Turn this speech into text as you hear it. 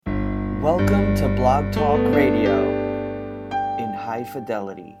Welcome to Blog Talk Radio in high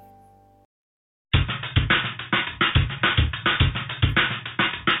fidelity.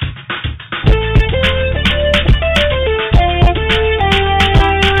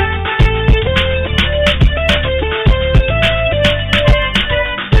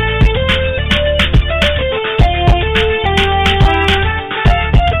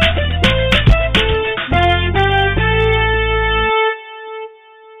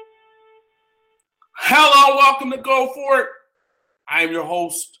 Welcome to Go For It. I am your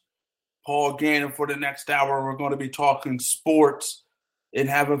host, Paul Gannon. For the next hour, we're going to be talking sports and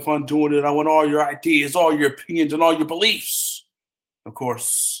having fun doing it. I want all your ideas, all your opinions, and all your beliefs. Of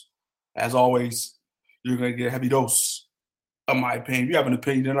course, as always, you're going to get a heavy dose of my opinion. If you have an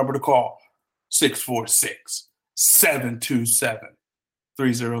opinion, the number to call,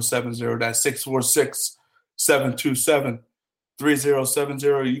 646-727-3070. That's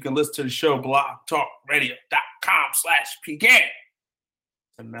 646-727-3070. You can listen to the show, blogtalkradio.com/pgan.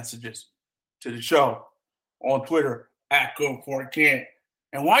 Send messages to the show on Twitter at GoForItGant.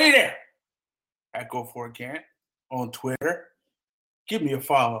 And while you're there, at GoForItGant on Twitter, give me a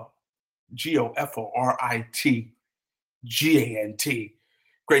follow. GoForitGant.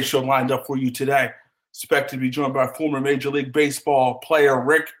 Great show lined up for you today. Expected to be joined by former Major League Baseball player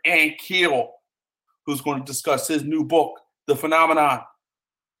Rick Ankiel, who's going to discuss his new book, The Phenomenon.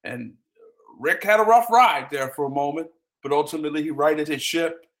 And Rick had a rough ride there for a moment, but ultimately he righted his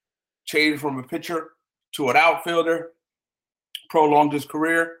ship, changed from a pitcher to an outfielder, prolonged his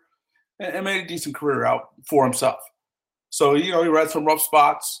career, and made a decent career out for himself. So, he had some rough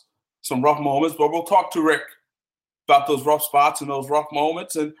spots, some rough moments, but we'll talk to Rick about those rough spots and those rough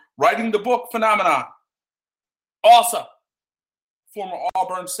moments and writing the book Phenomenon. Also, former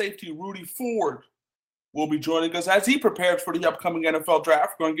Auburn safety Rudy Ford will be joining us as he prepares for the upcoming NFL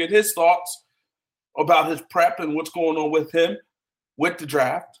draft. We're going to get his thoughts about his prep and what's going on with him with the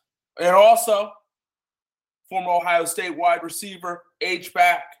draft. And also, former Ohio State wide receiver,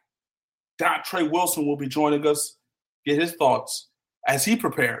 H-back, Dontre Wilson will be joining us, get his thoughts as he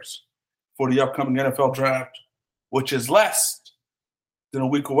prepares for the upcoming NFL draft, which is less than a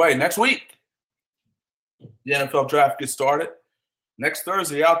week away. Next week, the NFL draft gets started. Next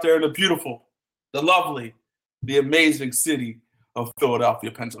Thursday, out there in the beautiful, the lovely, the amazing city of Philadelphia,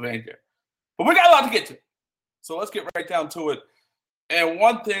 Pennsylvania. But we got a lot to get to. So let's get right down to it. And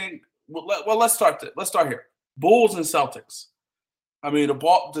one thing, let's start here. Bulls and Celtics. I mean,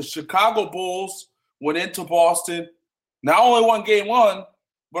 the Chicago Bulls went into Boston, not only won game one,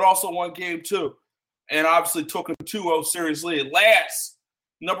 but also won game two. And obviously took a 2-0 series lead. Last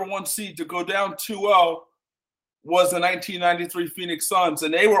number one seed to go down 2-0 was the 1993 Phoenix Suns,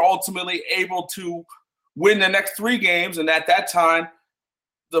 and they were ultimately able to win the next three games. And at that time,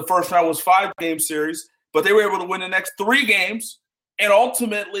 the first round was 5-game series, but they were able to win the next three games, and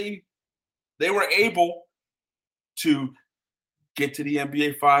ultimately they were able to get to the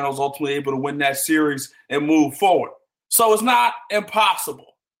NBA Finals, ultimately able to win that series and move forward. So it's not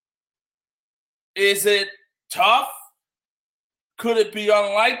impossible. Is it tough? Could it be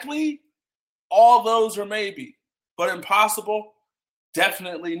unlikely? All those are maybe. But impossible?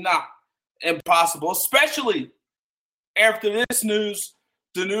 Definitely not impossible, especially after this news,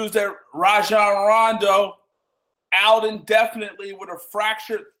 the news that Rajon Rondo out indefinitely with a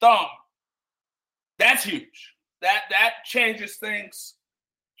fractured thumb. That's huge. That changes things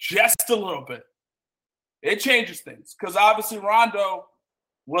just a little bit. It changes things because obviously Rondo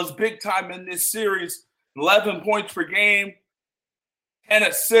was big time in this series, 11 points per game, 10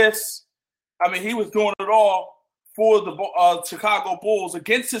 assists. I mean, he was doing it all for the Chicago Bulls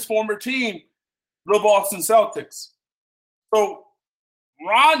against his former team, the Boston Celtics. So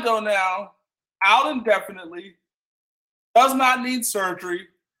Rondo now out indefinitely, does not need surgery,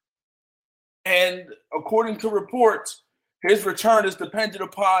 and according to reports, his return is dependent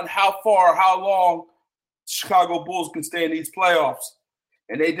upon how long Chicago Bulls can stay in these playoffs.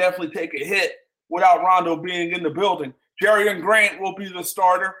 And they definitely take a hit without Rondo being in the building. Jerry Grant will be the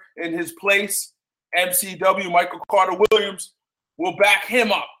starter in his place. MCW, Michael Carter-Williams, will back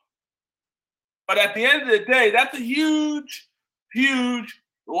him up. But at the end of the day, that's a huge, huge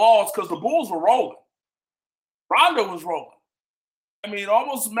loss because the Bulls were rolling. Rondo was rolling. I mean,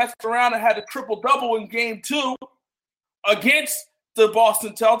 almost messed around and had a triple-double in game two against the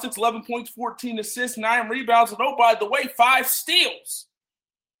Boston Celtics, 11 points, 14 assists, 9 rebounds, and oh, by the way, 5 steals.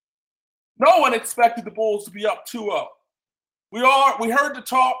 No one expected the Bulls to be up 2-0. We heard the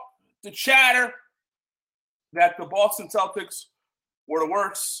talk, the chatter, that the Boston Celtics were the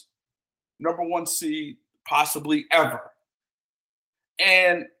worst number one seed possibly ever.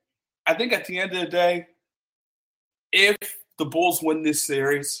 And I think at the end of the day, if the Bulls win this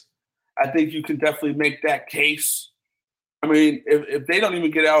series, I think you can definitely make that case. I mean, if they don't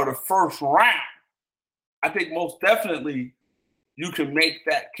even get out of the first round, I think most definitely you can make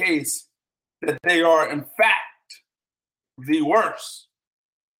that case that they are, in fact, the worst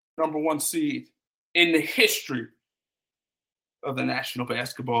number one seed in the history of the National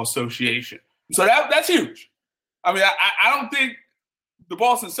Basketball Association. So that's huge. I mean, I don't think the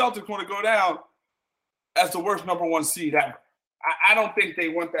Boston Celtics want to go down as the worst number one seed ever. I don't think they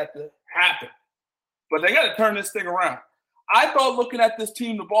want that to happen. But they got to turn this thing around. I thought looking at this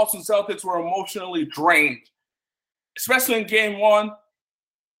team, the Boston Celtics were emotionally drained, especially in game one.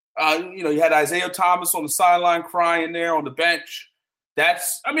 You had Isaiah Thomas on the sideline crying there on the bench.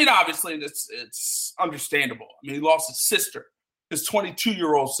 Obviously, it's understandable. I mean, he lost his sister, his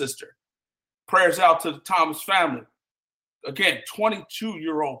 22-year-old sister. Prayers out to the Thomas family. Again,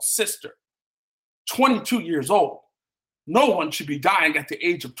 22-year-old sister. 22 years old. No one should be dying at the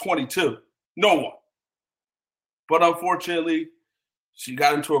age of 22. No one. But unfortunately, she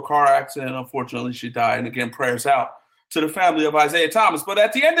got into a car accident. Unfortunately, she died. And again, prayers out to the family of Isaiah Thomas. But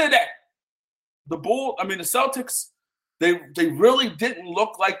at the end of the day, the Celtics, they really didn't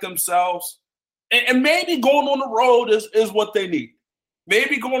look like themselves. And maybe going on the road is what they need.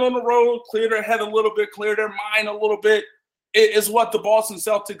 Maybe going on the road, clear their head a little bit, clear their mind a little bit, is what the Boston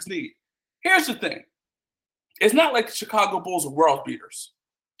Celtics need. Here's the thing. It's not like the Chicago Bulls are world beaters.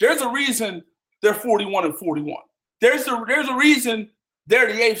 There's a reason they're 41-41. There's a reason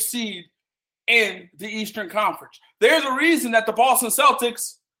they're the 8th seed in the Eastern Conference. There's a reason that the Boston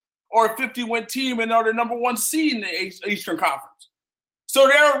Celtics are a 50-win team and are the number one seed in the Eastern Conference. So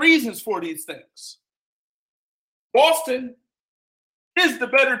there are reasons for these things. Boston is the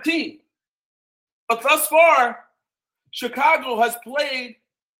better team. But thus far, Chicago has played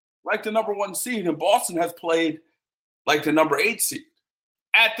like the number one seed, and Boston has played like the number 8 seed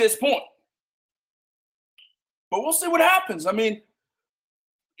at this point. But we'll see what happens. I mean,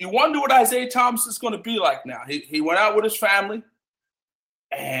 you wonder what Isaiah Thomas is going to be like now. He went out with his family,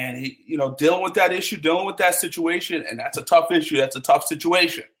 and he, dealing with that issue, dealing with that situation, and that's a tough issue. That's a tough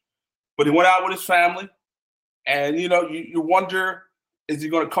situation. But he went out with his family, and, you wonder, is he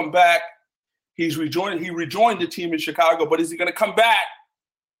going to come back? He rejoined the team in Chicago, but is he going to come back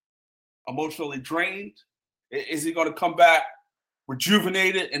emotionally drained? Is he going to come back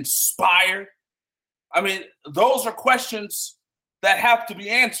rejuvenated, inspired? I mean, those are questions that have to be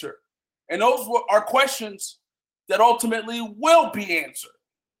answered. And those are questions that ultimately will be answered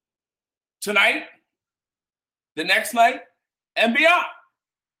tonight, the next night, and beyond.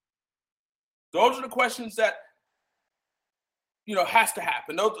 Those are the questions that, has to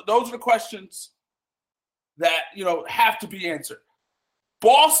happen. Those are the questions that, have to be answered.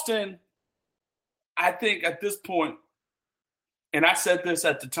 Boston, I think at this point, and I said this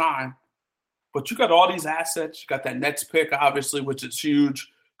at the time, but you got all these assets. You got that Nets pick, obviously, which is huge.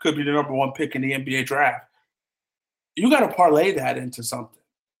 Could be the number one pick in the NBA draft. You got to parlay that into something.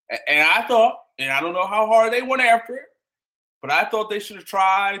 And I thought, and I don't know how hard they went after it, but I thought they should have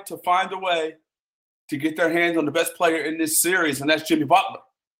tried to find a way to get their hands on the best player in this series, and that's Jimmy Butler.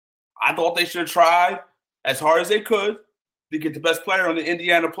 I thought they should have tried as hard as they could to get the best player on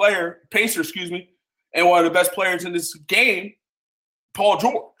the Pacers, and one of the best players in this game, Paul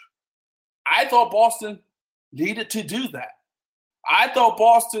George. I thought Boston needed to do that. I thought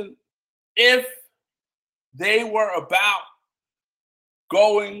Boston, if they were about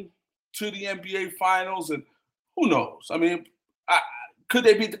going to the NBA Finals, and who knows? I mean, could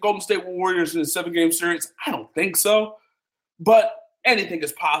they beat the Golden State Warriors in a 7-game series? I don't think so. But anything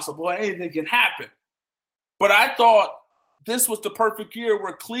is possible. Anything can happen. But I thought this was the perfect year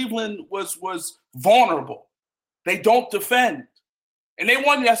where Cleveland was vulnerable. They don't defend. And they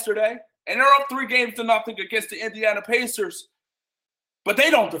won yesterday. And they're up 3-0 against the Indiana Pacers. But they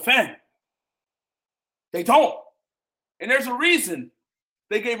don't defend. They don't. And there's a reason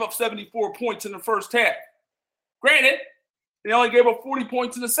they gave up 74 points in the first half. Granted, they only gave up 40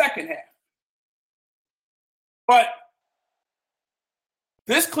 points in the second half. But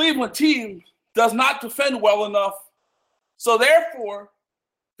this Cleveland team does not defend well enough. So therefore,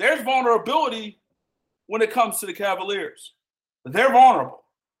 there's vulnerability when it comes to the Cavaliers. They're vulnerable.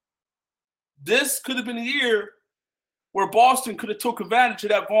 This could have been a year where Boston could have took advantage of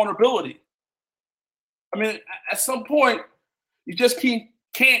that vulnerability. I mean, at some point, you just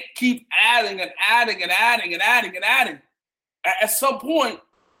can't keep adding and adding and adding and adding and adding. At some point,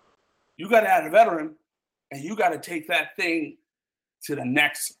 you got to add a veteran, and you got to take that thing to the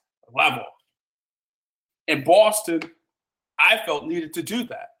next level. And Boston, I felt, needed to do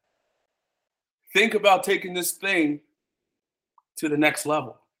that. think about taking this thing to the next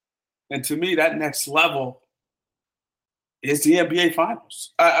level. And to me, that next level is the NBA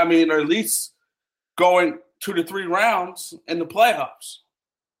Finals. I mean, or at least going 2 to 3 rounds in the playoffs.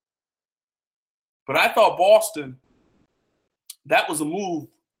 But I thought Boston, that was a move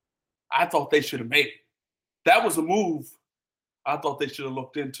I thought they should have made. That was a move I thought they should have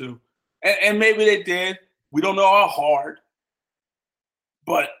looked into. And maybe they did. We don't know how hard.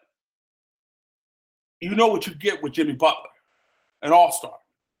 But you know what you get with Jimmy Butler, an all-star.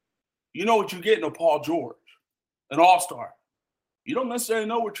 You know what you get in a Paul George, an all-star. You don't necessarily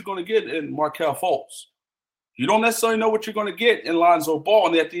know what you're going to get in Markelle Fultz. You don't necessarily know what you're going to get in Lonzo Ball.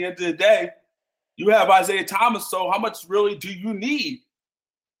 And at the end of the day, you have Isaiah Thomas, so how much really do you need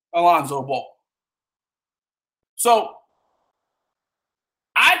Lonzo Ball? So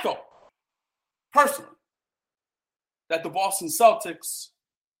I thought, personally, that the Boston Celtics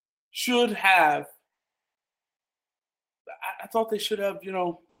should have, I thought they should have,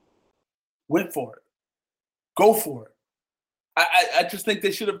 went for it. Go for it. I just think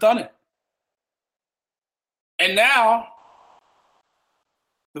they should have done it. And now,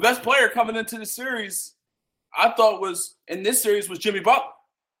 the best player coming into the series, I thought in this series was Jimmy Butler.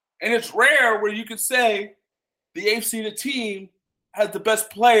 And it's rare where you could say the 8th seeded team has the best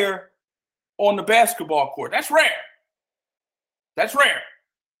player on the basketball court. That's rare. That's rare.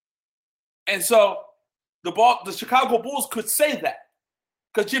 And so the Chicago Bulls could say that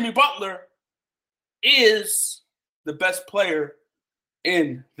because Jimmy Butler is the best player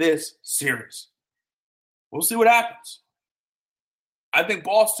in this series. We'll see what happens. I think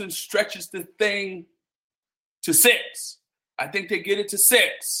Boston stretches the thing to 6. I think they get it to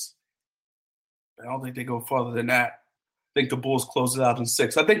 6. I don't think they go further than that. I think the Bulls close it out in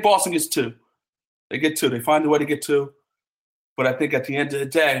 6. I think Boston gets 2. They get 2. They find a way to get 2. But I think at the end of the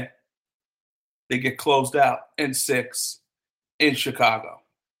day, they get closed out in 6 in Chicago.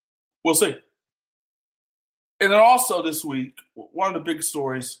 We'll see. And then also this week, one of the big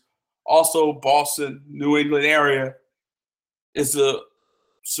stories, also Boston, New England area, is the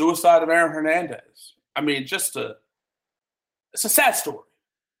suicide of Aaron Hernandez. I mean, it's a sad story.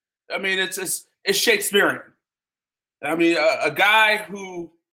 I mean, it's Shakespearean. I mean, a guy who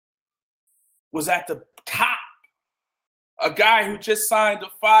was at the top, a guy who just signed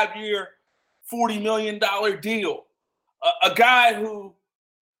a 5-year, $40 million deal, a guy who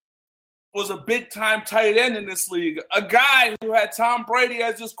was a big-time tight end in this league, a guy who had Tom Brady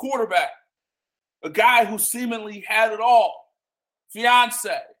as his quarterback, a guy who seemingly had it all, fiance,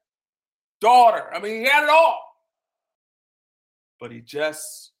 daughter. I mean, he had it all. But he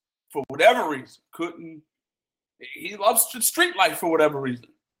just, for whatever reason, couldn't. He loves street life for whatever reason.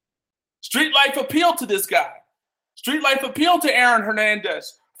 Street life appealed to this guy. Street life appealed to Aaron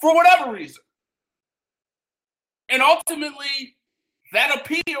Hernandez for whatever reason. And ultimately, that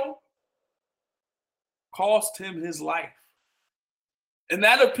appeal cost him his life. And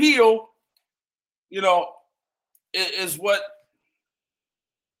that appeal, is what,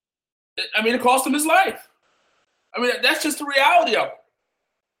 it cost him his life. I mean, that's just the reality of it.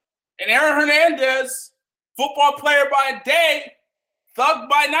 And Aaron Hernandez, football player by day, thug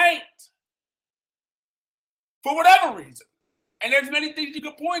by night, for whatever reason. And there's many things you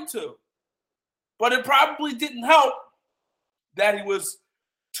could point to. But it probably didn't help that he was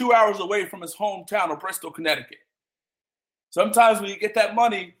 2 hours away from his hometown of Bristol, Connecticut. Sometimes when you get that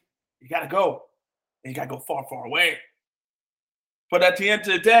money, you got to go. And you got to go far, far away. But at the end of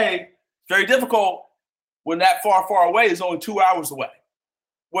the day, it's very difficult when that far, far away is only 2 hours away.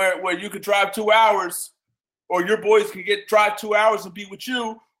 Where you could drive 2 hours, or your boys can drive 2 hours and be with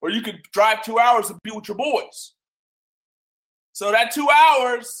you, or you could drive 2 hours and be with your boys. So that 2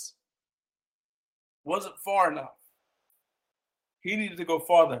 hours wasn't far enough. He needed to go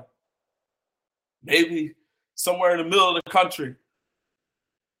farther. Maybe somewhere in the middle of the country.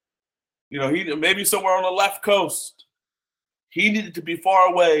 Maybe somewhere on the left coast. He needed to be far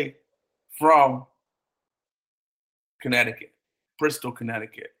away from Connecticut, Bristol,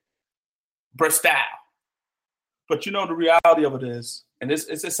 Connecticut, Bristol. But the reality of it is, and it's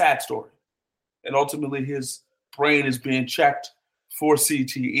a sad story, and ultimately his brain is being checked for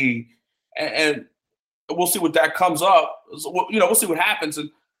CTE, and we'll see what that comes up. We'll see what happens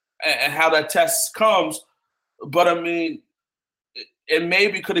and how that test comes. But I mean, it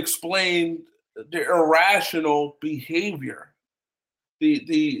maybe could explain the irrational behavior,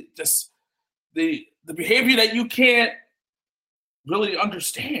 the behavior that you can't really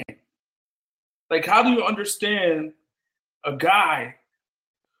understand. Like, how do you understand a guy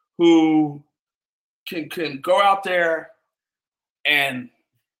who can go out there and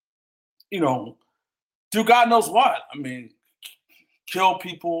do God knows what. I mean, kill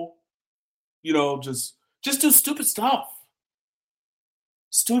people, just do stupid stuff.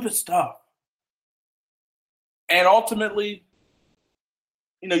 Stupid stuff. And ultimately,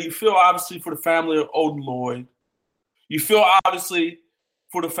 you feel obviously for the family of Odin Lloyd. You feel obviously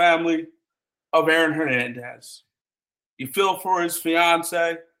for the family of Aaron Hernandez. You feel for his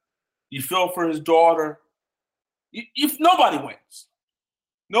fiance. You feel for his daughter. Nobody wins.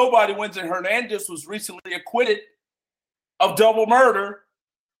 Nobody wins. And Hernandez was recently acquitted of double murder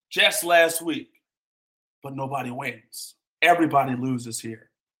just last week. But nobody wins. Everybody loses here.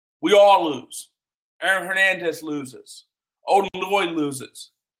 We all lose. Aaron Hernandez loses. Odin Lloyd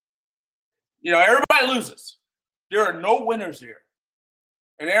loses. Everybody loses. There are no winners here.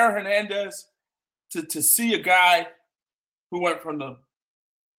 And Aaron Hernandez, to see a guy who went from the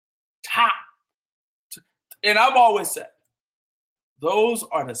top and I've always said, those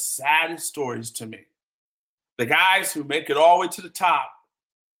are the saddest stories to me. The guys who make it all the way to the top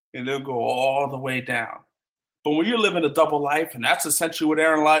and they'll go all the way down. But when you're living a double life, and that's essentially what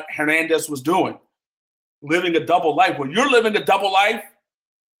Aaron Hernandez was doing, living a double life. When you're living a double life,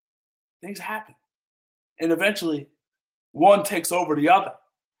 things happen. And eventually, one takes over the other.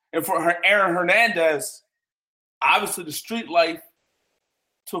 And for Aaron Hernandez, obviously the street life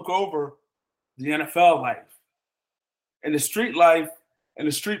took over the NFL life. And the street life and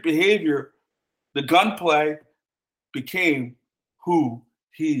the street behavior, the gunplay, became who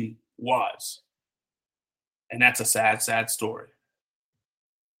he was. And that's a sad, sad story.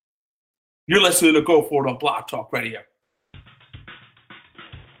 You're listening to Go For It on Block Talk Radio.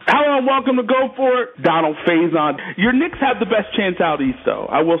 Hello and welcome to Go For It. Donald Faison. Your Knicks have the best chance out east, though.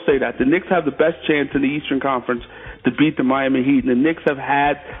 I will say that. The Knicks have the best chance in the Eastern Conference to beat the Miami Heat. And the Knicks have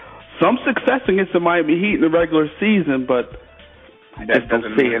had some success against the Miami Heat in the regular season, but that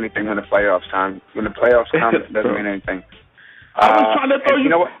doesn't mean anything when the playoffs come. When the playoffs come, it doesn't mean anything. I was trying to throw you.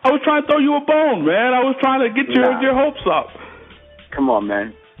 I was trying to throw you a bone, man. I was trying to get your hopes up. Come on,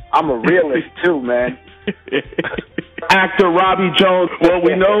 man. I'm a realist too, man. Actor Robbie Jones. Well,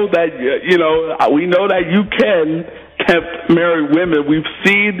 we know that we know that you can marry women. We've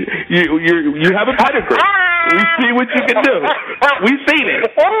seen you have a pedigree. We see what you can do. We've seen it.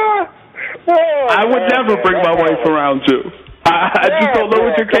 I would never bring my wife around you. I just don't know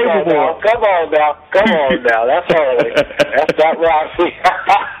what you're capable of. Come on now. That's early. That's not Roxy.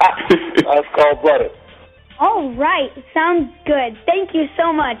 That's cold-blooded. All right. Sounds good. Thank you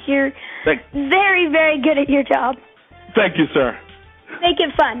so much. You're very, very good at your job. Thank you, sir. Make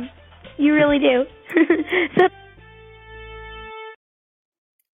it fun. You really do.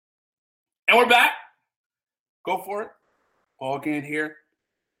 And we're back. Go for it. Ball game here.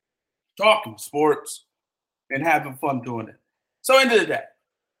 Talking sports and having fun doing it. So, end of the day,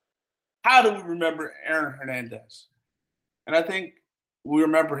 how do we remember Aaron Hernandez? And I think we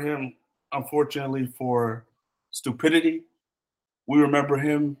remember him, unfortunately, for stupidity. We remember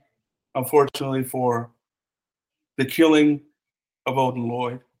him, unfortunately, for the killing of Odin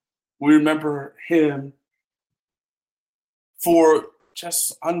Lloyd. We remember him for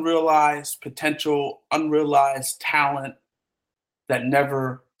just unrealized potential, unrealized talent that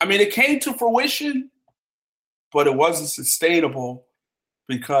never, it came to fruition, but it wasn't sustainable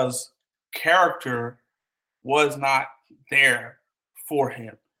because character was not there for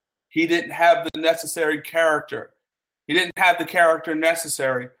him. He didn't have the necessary character. He didn't have the character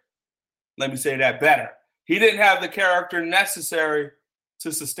necessary. Let me say that better. He didn't have the character necessary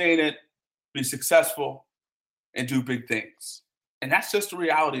to sustain it, be successful, and do big things. And that's just the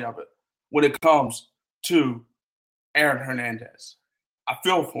reality of it when it comes to Aaron Hernandez. I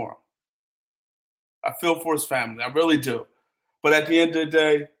feel for him. I feel for his family. I really do. But at the end of the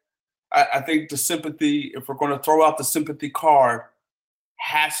day, I think the sympathy, if we're going to throw out the sympathy card,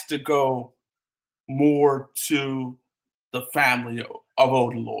 has to go more to the family of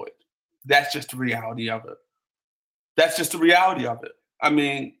Odin Lloyd. That's just the reality of it. That's just the reality of it.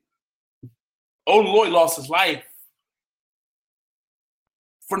 Odin Lloyd lost his life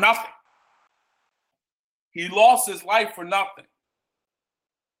for nothing. He lost his life for nothing.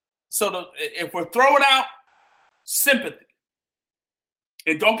 So if we're throwing out sympathy,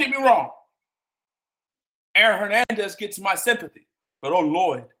 and don't get me wrong, Aaron Hernandez gets my sympathy, but Odin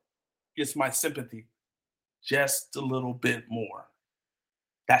Lloyd gets my sympathy just a little bit more.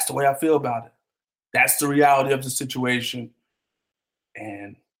 That's the way I feel about it. That's the reality of the situation.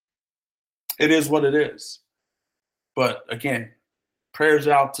 And it is what it is. But again, prayers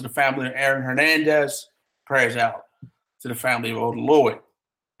out to the family of Aaron Hernandez. Prayers out to the family of Odin Lloyd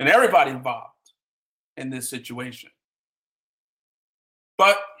and everybody involved in this situation.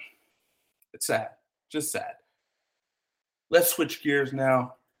 But it's sad. Just sad. Let's switch gears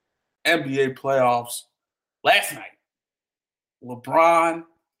now. NBA playoffs. Last night, LeBron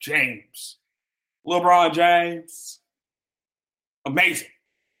James. Amazing.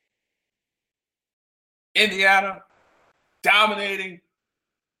 Indiana dominating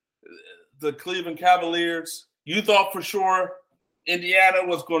the Cleveland Cavaliers. You thought for sure Indiana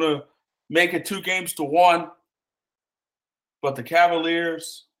was going to make it 2-1, but the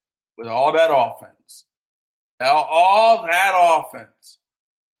Cavaliers, with all that offense,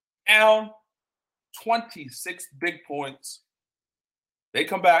 down 26 big points, they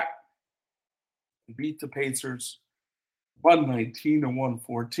come back and beat the Pacers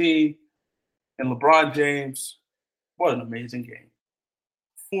 119-114. And LeBron James, what an amazing game.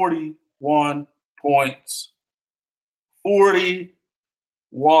 41 points.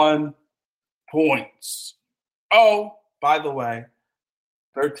 41 points. Oh, by the way,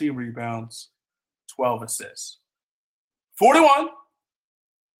 13 rebounds, 12 assists. 41,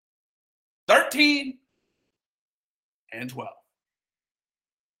 13, and 12.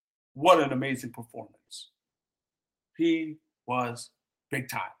 What an amazing performance. He was big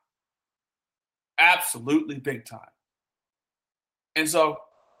time. Absolutely big time. And so,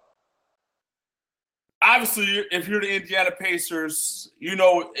 obviously, if you're the Indiana Pacers, you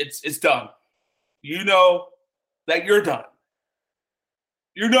know it's done. You know that you're done.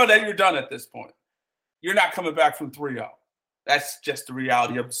 You know that you're done at this point. You're not coming back from 3-0. That's just the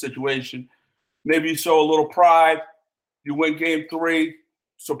reality of the situation. Maybe you show a little pride. You win game 3,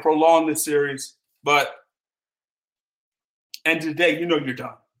 so prolong the series. But end of the day, you know you're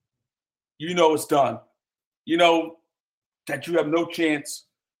done. You know it's done. You know that you have no chance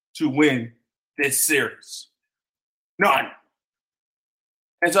to win this series. None.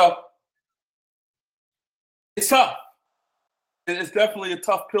 And so it's tough. It's definitely a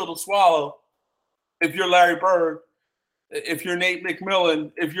tough pill to swallow if you're Larry Bird, if you're Nate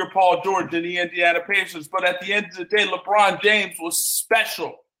McMillan, if you're Paul George in the Indiana Pacers. But at the end of the day, LeBron James was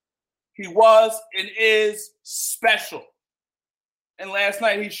special. He was and is special. And last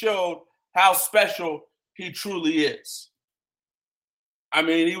night he showed how special he truly is. I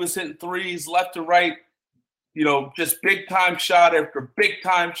mean, he was hitting threes left and right, just big-time shot after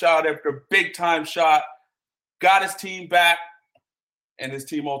big-time shot after big-time shot, got his team back, and his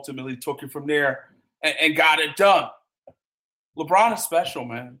team ultimately took it from there and got it done. LeBron is special,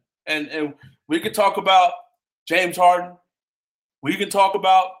 man. And we could talk about James Harden. We can talk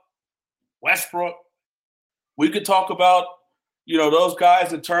about Westbrook. We could talk about, those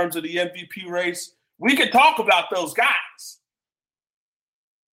guys in terms of the MVP race. We could talk about those guys.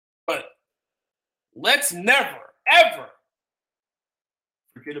 But let's never, ever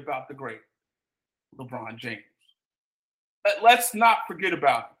forget about the great LeBron James. Let's not forget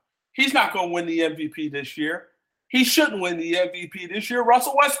about him. He's not going to win the MVP this year. He shouldn't win the MVP this year.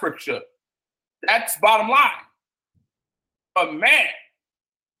 Russell Westbrook should. That's bottom line. But man,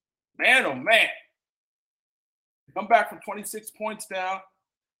 oh man, come back from 26 points down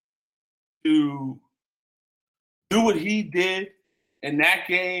to do what he did in that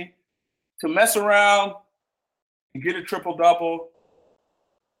game, to mess around and get a triple-double.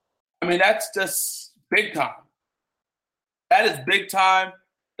 I mean, that's just big time. That is big time.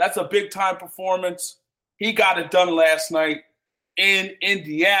 That's a big-time performance. He got it done last night in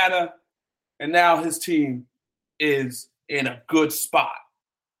Indiana, and now his team is in a good spot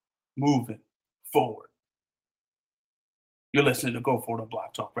moving forward. You're listening to Go For It on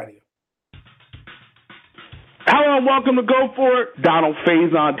Block Talk Radio. Hello and welcome to Go For It. Donald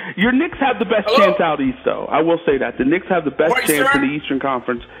Faison. Your Knicks have the best chance out east, though. I will say that. The Knicks have the best chance in the Eastern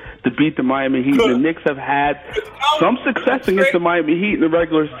Conference to beat the Miami Heat. The Knicks have had some success against the Miami Heat in the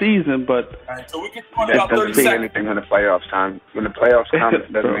regular season, but so we can that doesn't mean anything when the playoffs time. When the playoffs come,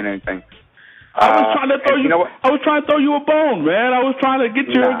 it doesn't mean anything. I was trying to throw you. I was trying to throw you a bone, man. I was trying to get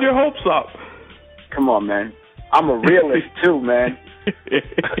your hopes up. Come on, man. I'm a realist too, man.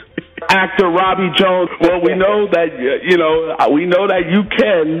 Actor Robbie Jones. Well, we know that you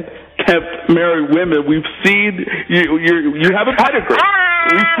can marry women. We've seen you have a pedigree.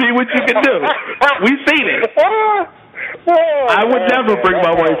 We see what you can do. We've seen it. I would never bring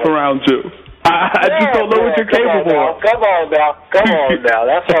my wife around you. I just don't know what you're capable of. Come on now.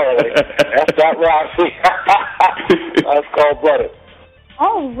 That's early. That's not Roxy. That's cold-blooded.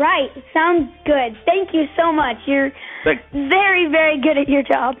 All right. Sounds good. Thank you so much. You're very, very good at your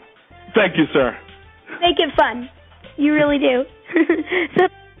job. Thank you, sir. Make it fun. You really do.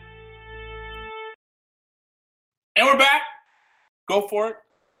 And we're back. Go for it.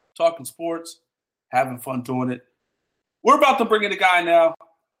 Talking sports. Having fun doing it. We're about to bring in a guy now.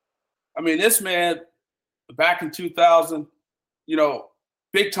 I mean, this man back in 2000,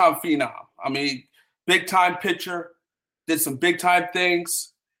 big-time phenom. I mean, big-time pitcher, did some big-time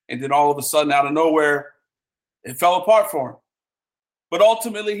things, and then all of a sudden, out of nowhere, it fell apart for him. But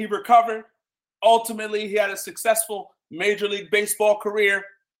ultimately, he recovered. Ultimately, he had a successful Major League Baseball career.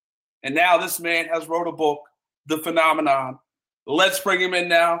 And now this man has wrote a book, The Phenomenon. Let's bring him in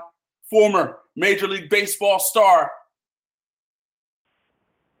now. Former Major League Baseball star,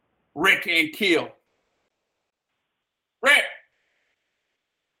 Rick Ankiel. Rick.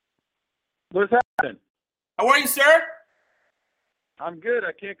 What's happening? How are you, sir? I'm good.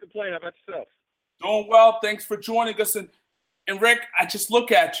 I can't complain. How about yourself? Doing well. Thanks for joining us. And Rick, I just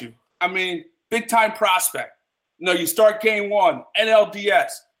look at you. I mean, big-time prospect. You start game one,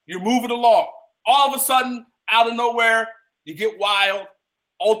 NLDS. You're moving along. All of a sudden, out of nowhere, you get wild.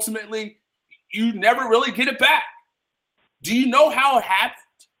 Ultimately, you never really get it back. Do you know how it happened?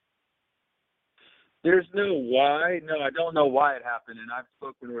 There's no why. No, I don't know why it happened. And I've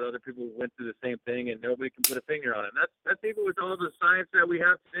spoken with other people who went through the same thing, and nobody can put a finger on it. And that's even with all the science that we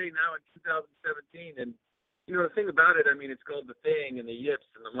have today now in 2017. And, the thing about it, I mean, it's called the Thing and the Yips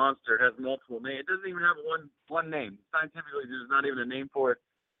and the Monster. It has multiple names. It doesn't even have one name. Scientifically, there's not even a name for it.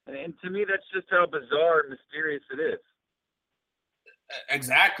 And to me, that's just how bizarre and mysterious it is.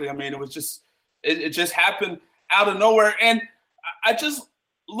 Exactly. I mean, it just happened out of nowhere. And I just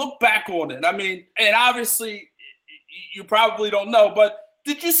look back on it. I mean, and obviously you probably don't know, but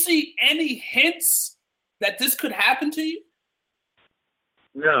did you see any hints that this could happen to you?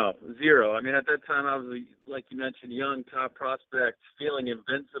 No, zero. I mean, at that time, I was, like you mentioned, young top prospect, feeling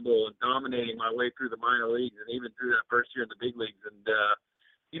invincible and dominating my way through the minor leagues and even through that first year in the big leagues. And,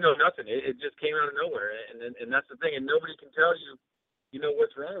 nothing. It just came out of nowhere. And that's the thing. And nobody can tell you,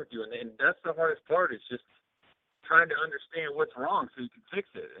 what's wrong with you. And that's the hardest part. It's just trying to understand what's wrong so you can fix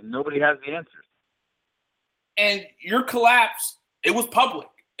it. And nobody has the answers. And your collapse, it was public.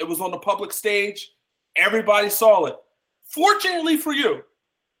 It was on the public stage. Everybody saw it. Fortunately for you,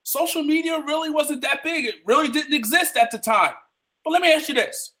 social media really wasn't that big. It really didn't exist at the time. But let me ask you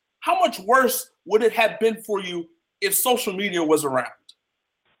this. How much worse would it have been for you if social media was around?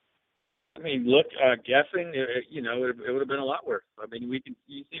 I mean, look, guessing, it would have been a lot worse. I mean,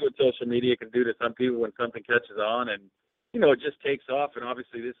 you see what social media can do to some people when something catches on and, it just takes off. And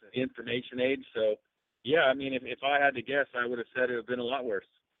obviously this is the information age. So, yeah, I mean, if I had to guess, I would have said it would have been a lot worse.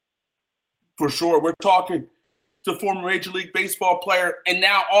 For sure. We're talking to former Major League Baseball player and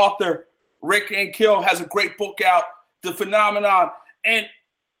now author Rick Ankiel has a great book out, The Phenomenon. And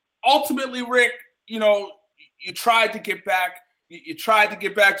ultimately, Rick, you tried to get back. You tried to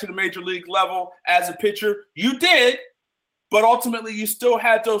get back to the major league level as a pitcher. You did, but ultimately you still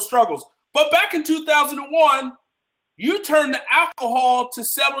had those struggles. But back in 2001, you turned to alcohol to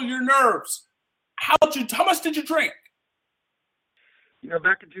settle your nerves. How much did you drink?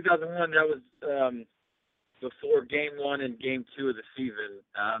 Back in 2001, that was before Game 1 and Game 2 of the season.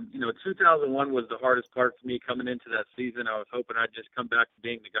 2001 was the hardest part for me coming into that season. I was hoping I'd just come back to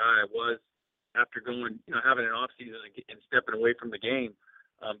being the guy I was after going, having an off season and stepping away from the game.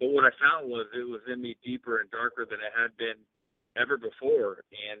 But what I found was it was in me deeper and darker than it had been ever before.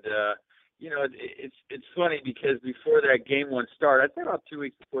 And, it's funny because before that Game 1 start, I'd say about 2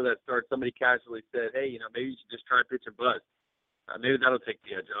 weeks before that start, somebody casually said, hey, maybe you should just try pitching buzz. Maybe that'll take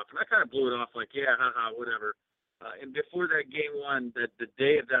the edge off. And I kind of blew it off like, yeah, haha, whatever. And before that Game 1, the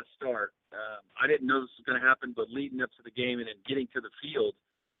day of that start, I didn't know this was going to happen, but leading up to the game and then getting to the field,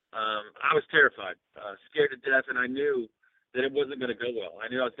 I was terrified, scared to death, and I knew that it wasn't going to go well.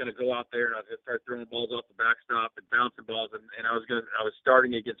 I knew I was going to go out there and I was going to start throwing balls off the backstop and bouncing balls, and I was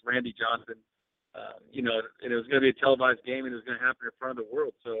starting against Randy Johnson, and it was going to be a televised game, and it was going to happen in front of the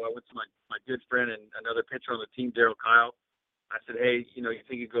world. So I went to my good friend and another pitcher on the team, Daryl Kyle. I said, hey, you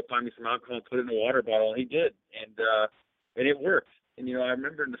think you could go find me some alcohol and put it in a water bottle? And he did, and it worked. And I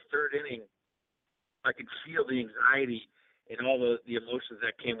remember in the third inning, I could feel the anxiety and all the emotions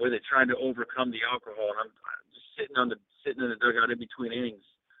that came with it, trying to overcome the alcohol. And I'm just sitting in the dugout in between innings,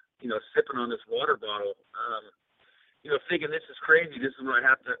 sipping on this water bottle, thinking this is crazy. This is what I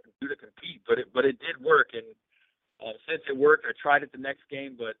have to do to compete. But it did work. And since it worked, I tried it the next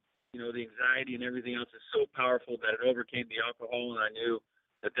game. But, the anxiety and everything else is so powerful that it overcame the alcohol. And I knew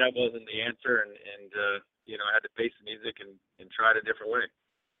that wasn't the answer. And I had to face the music and try it a different way.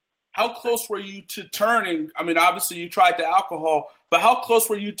 How close were you to turning? I mean, obviously you tried the alcohol, but how close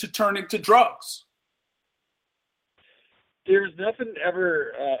were you to turning to drugs? There's nothing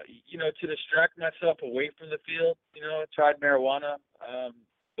ever, to distract myself away from the field. I tried marijuana.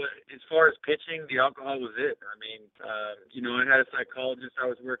 But as far as pitching, the alcohol was it. I mean, I had a psychologist I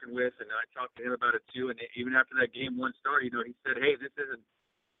was working with, and I talked to him about it too. And even after that game one started, he said, "Hey,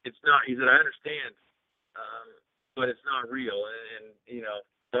 it's not." He said, "I understand, but it's not real." And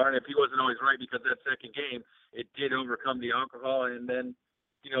darn if he wasn't always right, because that second game, it did overcome the alcohol. And then,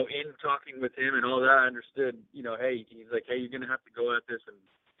 in talking with him and all that, I understood, hey, he's like, hey, you're going to have to go at this and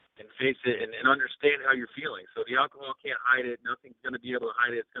face it and understand how you're feeling. So the alcohol can't hide it. Nothing's going to be able to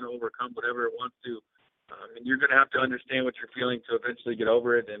hide it. It's going to overcome whatever it wants to. And you're going to have to understand what you're feeling to eventually get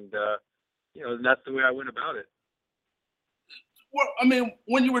over it. And, and that's the way I went about it. Well, I mean,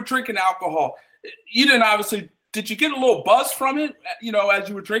 when you were drinking alcohol, you didn't obviously – did you get a little buzz from it, as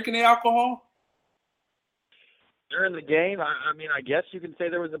you were drinking the alcohol? During the game, I mean, I guess you can say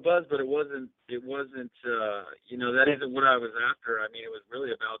there was a buzz, but it wasn't, that isn't what I was after. I mean, it was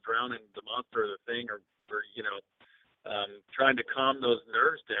really about drowning the monster or the thing or trying to calm those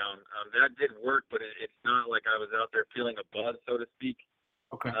nerves down. That didn't work, but it's not like I was out there feeling a buzz, so to speak.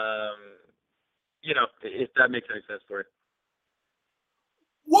 Okay. If that makes any sense for you.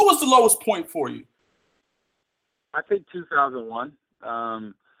 What was the lowest point for you? I think 2001.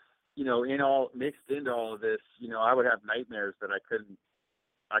 Mixed into all of this, I would have nightmares that I couldn't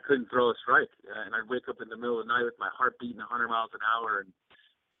throw a strike, and I'd wake up in the middle of the night with my heart beating 100 miles an hour and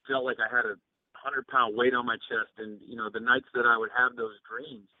felt like I had a 100-pound weight on my chest. And the nights that I would have those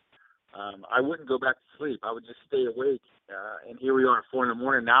dreams, I wouldn't go back to sleep. I would just stay awake. And here we are at 4 a.m.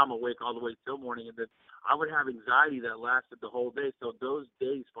 Now I'm awake all the way till morning, and then I would have anxiety that lasted the whole day. So those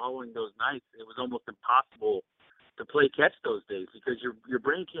days following those nights, it was almost impossible to play catch those days, because your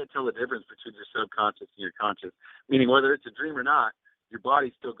brain can't tell the difference between your subconscious and your conscious. Meaning, whether it's a dream or not, your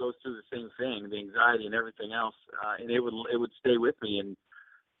body still goes through the same thing, the anxiety and everything else, and it would stay with me. And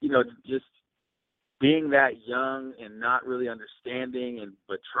just being that young and not really understanding,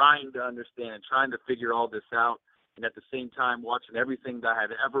 but trying to understand and trying to figure all this out, and at the same time watching everything that I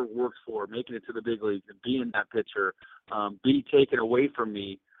had ever worked for, making it to the big leagues and being that pitcher, be taken away from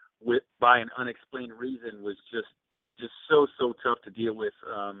me by an unexplained reason was just so tough to deal with.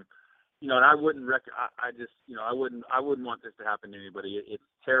 And I wouldn't I wouldn't want this to happen to anybody. It's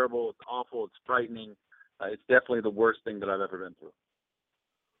terrible. It's awful. It's frightening. It's definitely the worst thing that I've ever been through.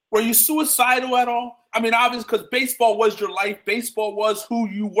 Were you suicidal at all? I mean, obviously, because baseball was your life. Baseball was who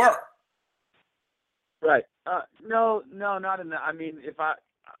you were. Right. No, not in that. I mean, if I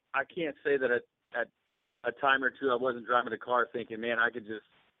can't say that at a time or two I wasn't driving a car thinking, man, I could just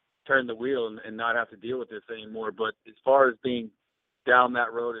turn the wheel and not have to deal with this anymore. But as far as being down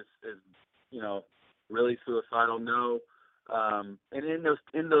that road is really suicidal, no. And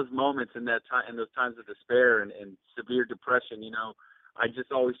in those moments, in those times of despair and severe depression, I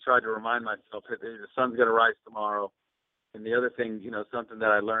just always tried to remind myself that the sun's going to rise tomorrow. And the other thing, something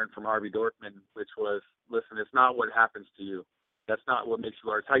that I learned from Harvey Dortman, which was, listen, it's not what happens to you. That's not what makes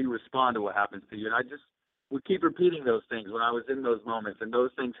you are. It's how you respond to what happens to you. And I just would keep repeating those things when I was in those moments, and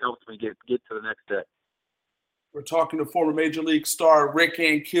those things helped me get to the next day. We're talking to former Major League star Rick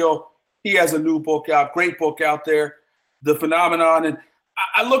Ankiel. He has a new book out, great book out there, The Phenomenon. And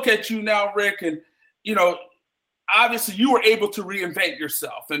I look at you now, Rick, and, obviously you were able to reinvent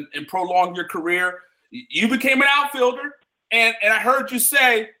yourself and prolong your career. You became an outfielder, and I heard you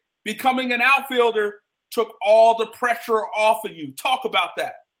say becoming an outfielder took all the pressure off of you. Talk about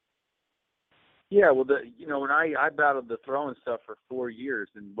that. Yeah, well, when I battled the throwing stuff for 4 years,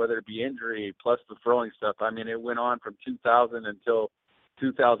 and whether it be injury plus the throwing stuff, I mean, it went on from 2000 until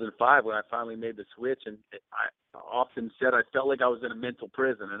 2005 when I finally made the switch. And I often said I felt like I was in a mental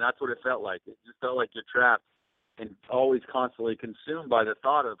prison, and that's what it felt like. It just felt like you're trapped and always constantly consumed by the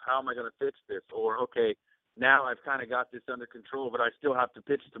thought of, how am I going to fix this? Or, okay, now I've kind of got this under control, but I still have to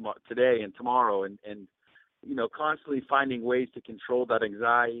pitch today and tomorrow, and constantly finding ways to control that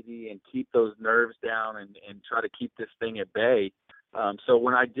anxiety and keep those nerves down and try to keep this thing at bay. So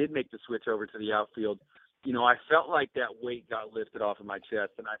when I did make the switch over to the outfield, I felt like that weight got lifted off of my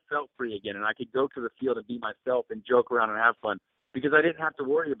chest, and I felt free again, and I could go to the field and be myself and joke around and have fun, because I didn't have to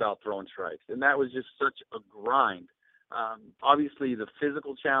worry about throwing strikes. And that was just such a grind. Obviously the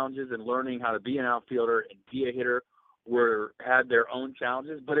physical challenges and learning how to be an outfielder and be a hitter had their own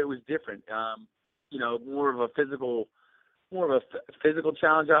challenges, but it was different. More of a physical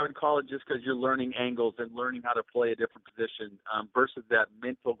challenge, I would call it, just because you're learning angles and learning how to play a different position, versus that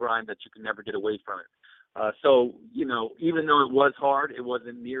mental grind that you can never get away from it. So, even though it was hard, it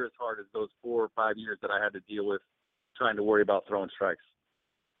wasn't near as hard as those 4 or 5 years that I had to deal with trying to worry about throwing strikes.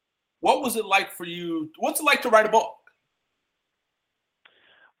 What was it like for you? What's it like to write a book?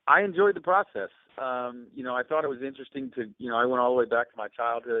 I enjoyed the process. I thought it was interesting to, I went all the way back to my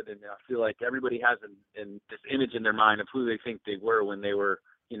childhood, and I feel like everybody has this image in their mind of who they think they were when they were,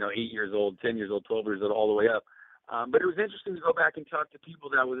 8 years old, 10 years old, 12 years old, all the way up. But it was interesting to go back and talk to people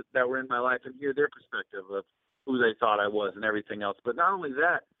that were in my life and hear their perspective of who they thought I was and everything else. But not only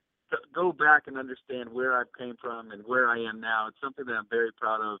that, to go back and understand where I came from and where I am now. It's something that I'm very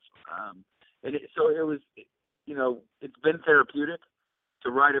proud of. So it was, it's been therapeutic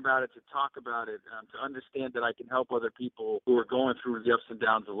to write about it, to talk about it, to understand that I can help other people who are going through the ups and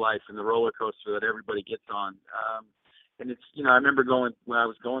downs of life and the roller coaster that everybody gets on. And it's, I remember when I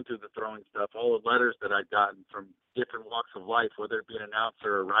was going through the throwing stuff, all the letters that I'd gotten from different walks of life, whether it be an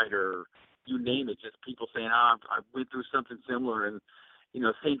announcer or a writer, or you name it, just people saying, I went through something similar, and,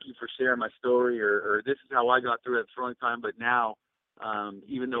 thank you for sharing my story, or this is how I got through it at throwing time. But now,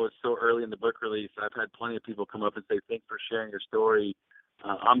 even though it's so early in the book release, I've had plenty of people come up and say, thanks for sharing your story.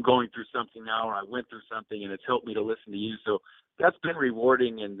 I'm going through something now, or I went through something, and it's helped me to listen to you. So that's been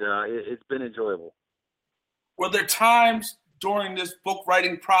rewarding, and it's been enjoyable. Were there times during this book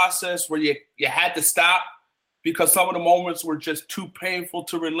writing process where you had to stop because some of the moments were just too painful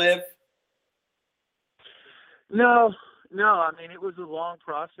to relive? No. I mean, it was a long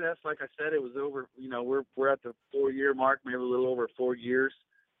process. Like I said, it was over, we're at the 4-year mark, maybe a little over 4 years.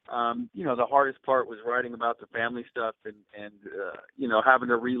 The hardest part was writing about the family stuff and having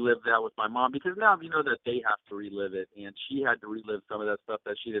to relive that with my mom, because now, that they have to relive it, and she had to relive some of that stuff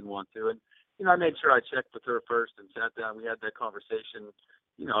that she didn't want to. And, I made sure I checked with her first and sat down. We had that conversation,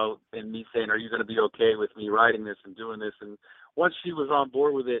 and me saying, are you going to be okay with me writing this and doing this? And once she was on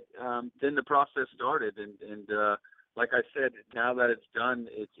board with it, then the process started. And like I said, now that it's done,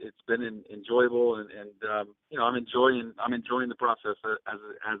 it's been enjoyable, and I'm enjoying the process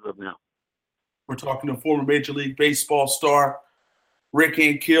as of now. We're talking to former Major League Baseball star Rick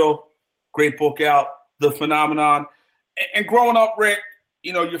Ankiel. Great book out, The Phenomenon. And growing up, Rick,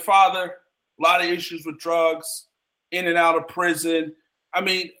 your father, a lot of issues with drugs, in and out of prison. I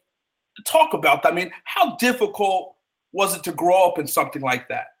mean, talk about that. I mean, how difficult was it to grow up in something like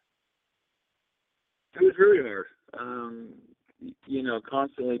that? It was really hard.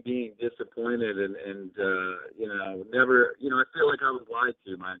 Constantly being disappointed and never, I feel like I was lied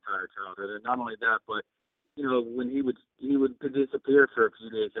to my entire childhood. And not only that, but, when he would disappear for a few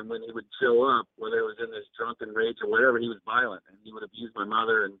days, and when he would show up, whether it was in this drunken rage or whatever, he was violent, and he would abuse my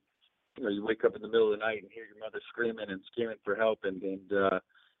mother. And, you wake up in the middle of the night and hear your mother screaming for help. And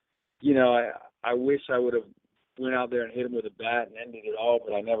I wish I would have went out there and hit him with a bat and ended it all,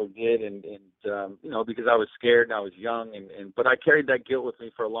 but I never did. And because I was scared and I was young, but I carried that guilt with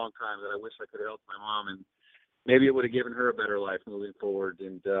me for a long time, that I wish I could have helped my mom, and maybe it would have given her a better life moving forward.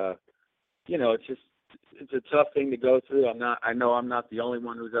 And, it's a tough thing to go through. I know I'm not the only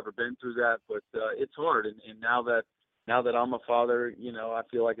one who's ever been through that, but it's hard. And now that I'm a father, I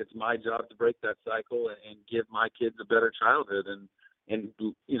feel like it's my job to break that cycle and give my kids a better childhood and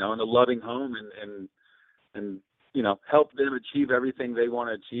a loving home and help them achieve everything they want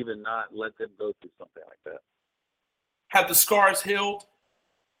to achieve and not let them go through something like that. Have the scars healed?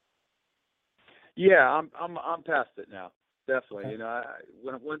 Yeah, I'm past it now. Definitely.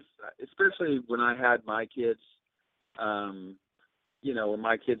 Especially when I had my kids, when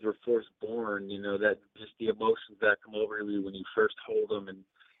my kids were first born, that just the emotions that come over you when you first hold them, and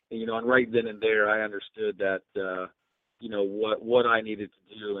right then and there, I understood that, what I needed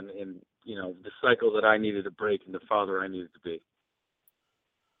to do and the cycle that I needed to break and the father I needed to be.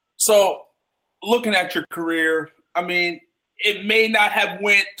 So looking at your career, I mean, it may not have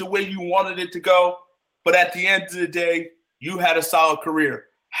went the way you wanted it to go, but at the end of the day, you had a solid career.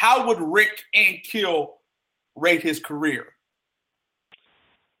 How would Rick Ankiel rate his career?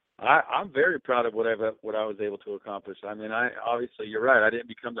 I'm very proud of what I was able to accomplish. I mean, obviously you're right. I didn't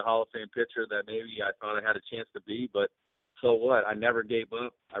become the Hall of Fame pitcher that maybe I thought I had a chance to be, but so what? I never gave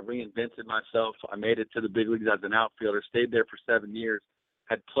up. I reinvented myself. I made it to the big leagues as an outfielder, stayed there for 7 years,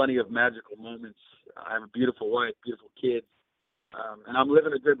 had plenty of magical moments. I have a beautiful wife, beautiful kids, and I'm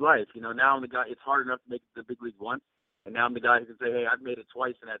living a good life. Now I'm the guy. It's hard enough to make it to the big league once, and now I'm the guy who can say, hey, I've made it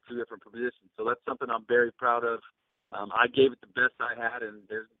twice and at 2 different positions. So that's something I'm very proud of. I gave it the best I had, and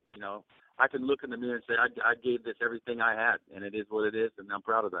there's, I can look in the mirror and say, I gave this everything I had, and it is what it is, and I'm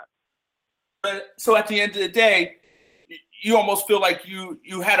proud of that. But so at the end of the day, you almost feel like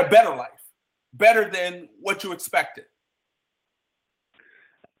you had a better life, better than what you expected.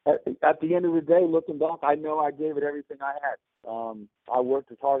 At the end of the day, looking back, I know I gave it everything I had. I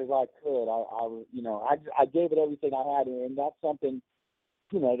worked as hard as I could. I gave it everything I had, and that's something,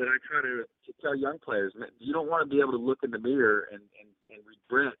 that I try to tell young players. Man, you don't want to be able to look in the mirror and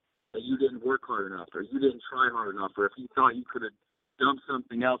regret that you didn't work hard enough, or you didn't try hard enough, or if you thought you could have done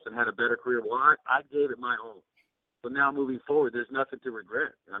something else and had a better career, well, I gave it my all. So now moving forward, there's nothing to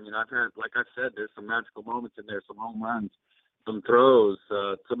regret. I mean, I've had, like I said, there's some magical moments in there, some home runs, some throws,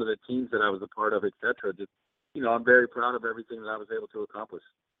 some of the teams that I was a part of, et cetera. Just, I'm very proud of everything that I was able to accomplish.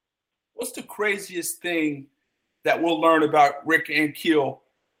 What's the craziest thing that we'll learn about Rick Ankiel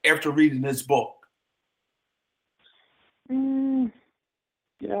after reading this book? I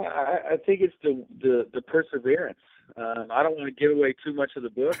think it's the perseverance. I don't want to give away too much of the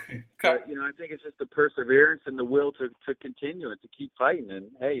book, but I think it's just the perseverance and the will to continue and to keep fighting.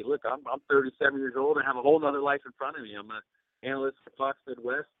 And hey, look, I'm 37 years old. I have a whole other life in front of me. I'm an analyst for Fox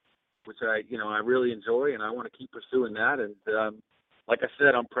Midwest, which I really enjoy, and I want to keep pursuing that. And like I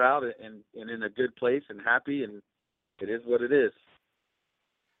said, I'm proud and in a good place and happy, and it is what it is.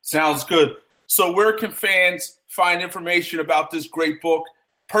 Sounds good. So where can fans find information about this great book,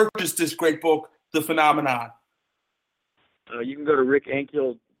 purchase this great book, The Phenomenon? You can go to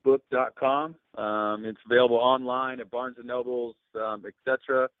rickankielbook.com. It's available online at Barnes & Nobles,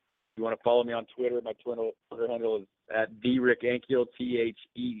 etc. If you want to follow me on Twitter, my Twitter handle is at @TheRickAnkiel,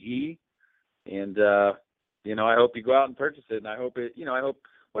 THEE. And, I hope you go out and purchase it. And I hope it,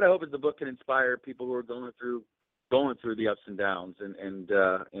 what I hope is the book can inspire people who are going through the ups and downs, and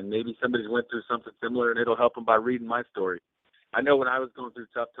maybe somebody's went through something similar, and it'll help them by reading my story. I know when I was going through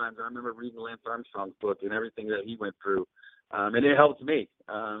tough times, I remember reading Lance Armstrong's book and everything that he went through, and it helped me.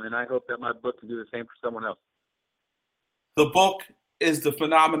 And I hope that my book can do the same for someone else. The book is The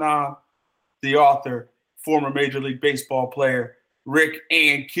Phenomenon. The author, former Major League Baseball player, Rick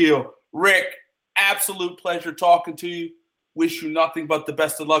Ankiel. Rick, absolute pleasure talking to you. Wish you nothing but the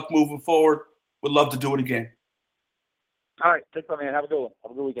best of luck moving forward. Would love to do it again. All right. Thanks, man. Have a good one.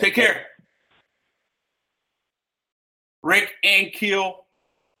 Have a good weekend. Take care. Rick Ankiel,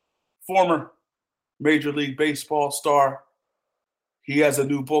 former Major League Baseball star. He has a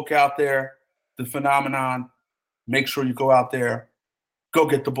new book out there, The Phenomenon. Make sure you go out there, go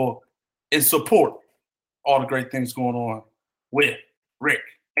get the book, and support all the great things going on with Rick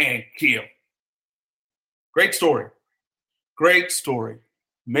Ankiel. Great story. Great story.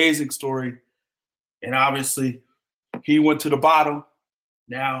 Amazing story. And obviously, he went to the bottom.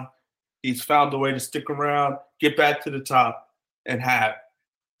 Now he's found a way to stick around, get back to the top, and have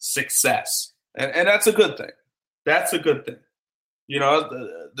success. And that's a good thing. That's a good thing.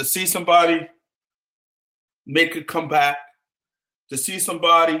 To see somebody make a comeback, to see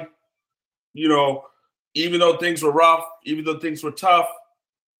somebody, even though things were rough, even though things were tough,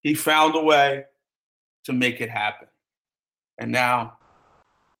 he found a way to make it happen. And now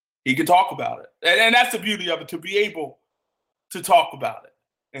he can talk about it. And that's the beauty of it, to be able to talk about it.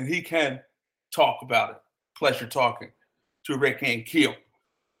 And he can talk about it. Pleasure talking to Rick Ankiel.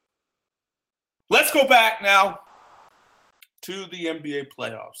 Let's go back now to the NBA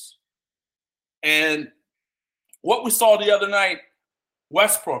playoffs. And what we saw the other night,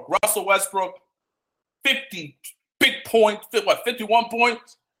 Russell Westbrook, 50 big points, 51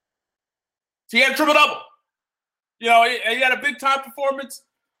 points. So he had a triple-double. He had a big-time performance,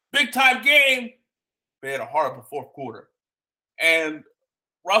 big-time game, but he had a horrible fourth quarter. And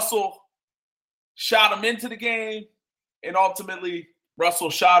Russell shot him into the game, and ultimately Russell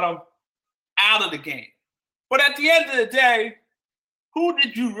shot him out of the game. But at the end of the day, who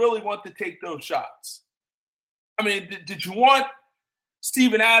did you really want to take those shots? I mean, did you want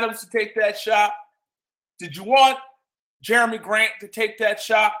Steven Adams to take that shot? Did you want Jeremy Grant to take that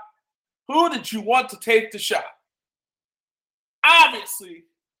shot? Who did you want to take the shot? Obviously,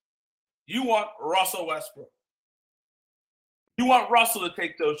 you want Russell Westbrook. You want Russell to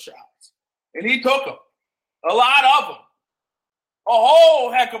take those shots. And he took them. A lot of them. A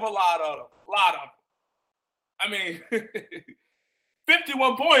whole heck of a lot of them. I mean,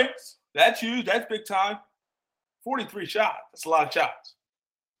 51 points, that's huge. That's big time. 43 shots. That's a lot of shots.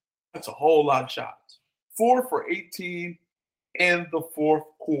 That's a whole lot of shots. 4 for 18 in the fourth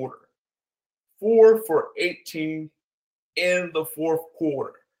quarter. 4 for 18 in the fourth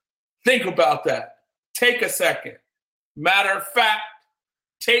quarter. Think about that. Take a second. Matter of fact,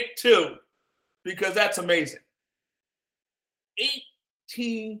 take 2, because that's amazing.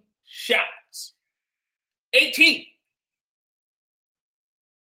 18 shots. 18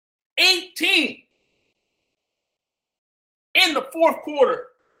 in the fourth quarter.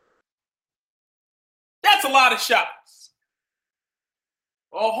 That's a lot of shots.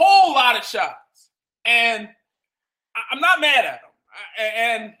 A whole lot of shots. And I'm not mad at him.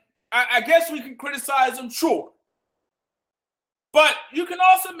 And I guess we can criticize him, sure. But you can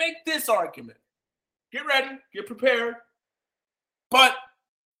also make this argument. Get ready. Get prepared. But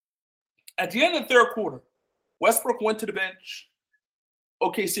At the end of the third quarter, Westbrook went to the bench.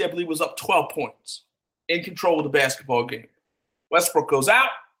 OKC, I believe, was up 12 points, in control of the basketball game. Westbrook goes out,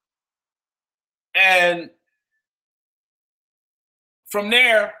 and from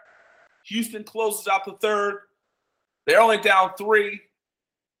there, Houston closes out the third. They're only down 3.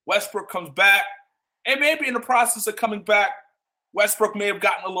 Westbrook comes back, and maybe in the process of coming back, Westbrook may have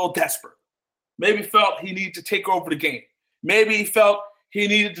gotten a little desperate. Maybe felt he needed to take over the game. Maybe he felt he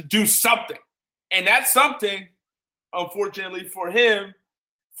needed to do something. And that something, unfortunately for him,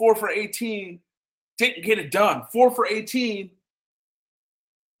 4 for 18, didn't get it done. 4 for 18,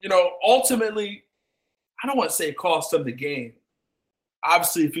 ultimately, I don't want to say it cost him the game.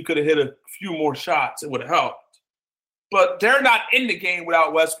 Obviously, if he could have hit a few more shots, it would have helped. But they're not in the game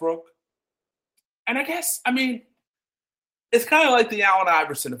without Westbrook. And I guess, it's kind of like the Allen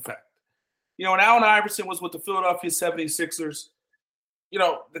Iverson effect. When Allen Iverson was with the Philadelphia 76ers,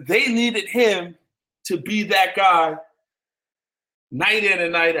 they needed him to be that guy night in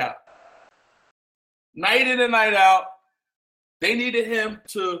and night out. Night in and night out, they needed him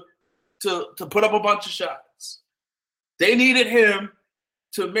to put up a bunch of shots. They needed him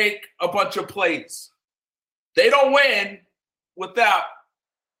to make a bunch of plays. They don't win without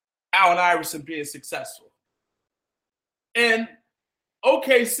Allen Iverson being successful. And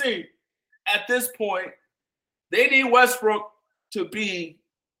OKC, at this point, they need Westbrook to be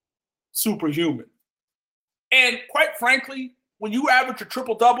superhuman. And quite frankly, when you average a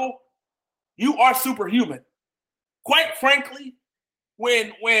triple-double, you are superhuman. Quite frankly,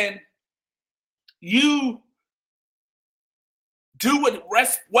 when you do what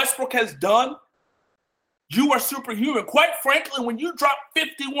Westbrook has done, you are superhuman. Quite frankly, when you drop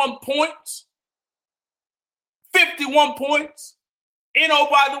 51 points, and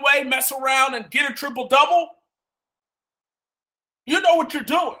by the way, mess around and get a triple-double, you know what you're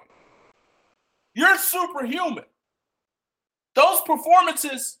doing. You're superhuman. Those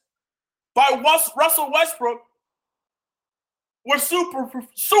performances by Russell Westbrook were super.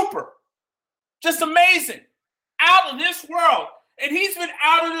 Just amazing. Out of this world. And he's been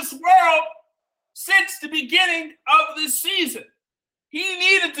out of this world since the beginning of this season. He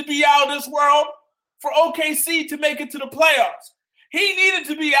needed to be out of this world for OKC to make it to the playoffs. He needed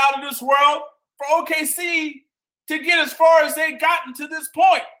to be out of this world for OKC to get as far as they've gotten to this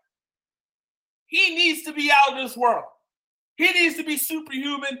point. He needs to be out of this world. He needs to be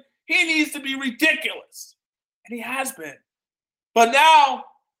superhuman. He needs to be ridiculous. And he has been. But now,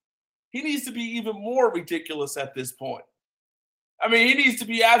 he needs to be even more ridiculous at this point. He needs to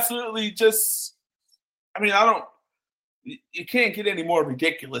be absolutely just, you can't get any more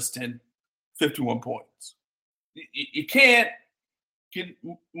ridiculous than 51 points. You can't get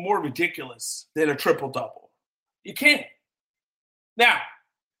more ridiculous than a triple-double. You can't. Now,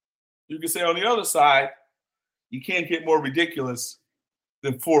 you can say on the other side, you can't get more ridiculous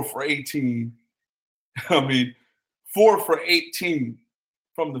than 4 for 18. 4 for 18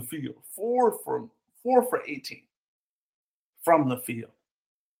 from the field. 4 for 18 from the field.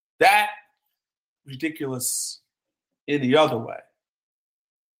 That ridiculous in the other way.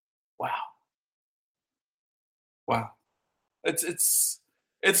 Wow. It's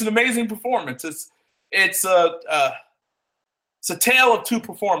an amazing performance. It's a tale of two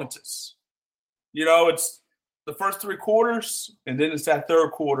performances. It's the first 3 quarters, and then it's that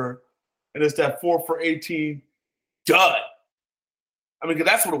third quarter, and it's that 4 for 18 dud. 'Cause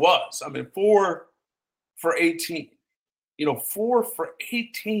that's what it was. 4 for 18. 4 for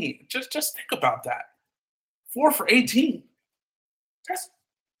 18. Just think about that. 4 for 18. That's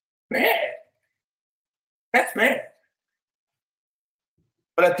bad. That's bad.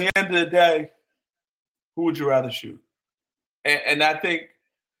 But at the end of the day, who would you rather shoot? And I think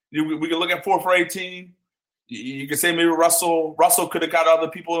we can look at 4 for 18. You can say maybe Russell could have got other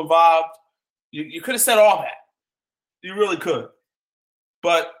people involved. You could have said all that. You really could.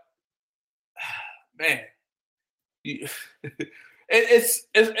 But, man, it's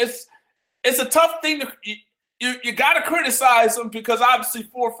a tough thing to you got to criticize them because obviously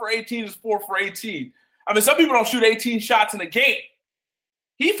 4 for 18 is 4 for 18. Some people don't shoot 18 shots in a game.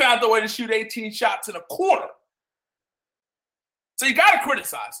 He found the way to shoot 18 shots in a quarter. So you got to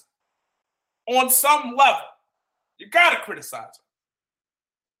criticize him on some level. You got to criticize him.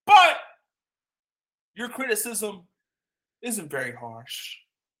 But your criticism isn't very harsh.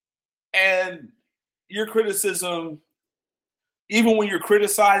 And your criticism, even when you're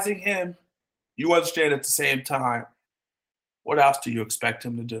criticizing him, you understand at the same time, what else do you expect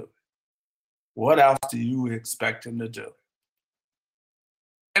him to do? What else do you expect him to do?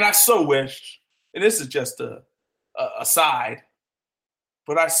 And I so wish, and this is just a side,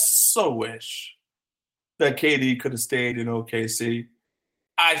 But I so wish that KD could have stayed in OKC.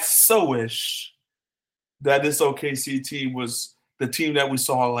 I so wish that this OKC team was the team that we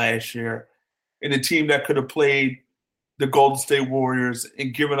saw last year and the team that could have played the Golden State Warriors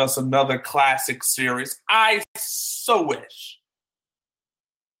and given us another classic series. I so wish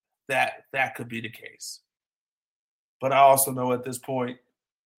that that could be the case. But I also know at this point,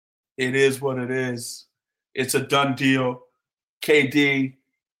 it is what it is. It's a done deal. KD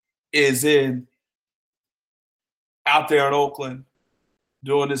is out there in Oakland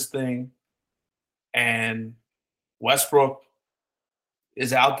doing his thing. And Westbrook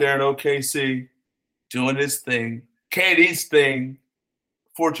is out there in OKC doing his thing. KD's thing,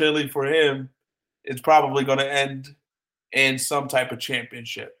 fortunately for him, is probably going to end in some type of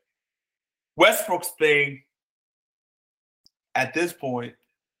championship. Westbrook's thing at this point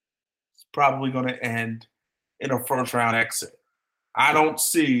is probably going to end in a first-round exit. I don't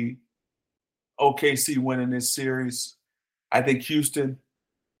see OKC winning this series. I think Houston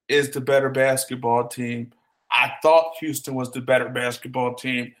is the better basketball team. I thought Houston was the better basketball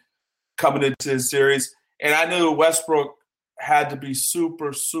team coming into this series. And I knew Westbrook had to be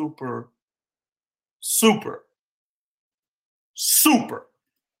super, super, super, super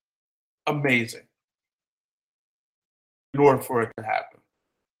amazing in order for it to happen.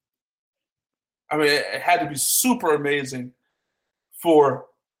 I mean, it had to be super amazing for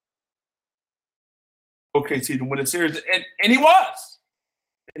OKC to win the series. And he was.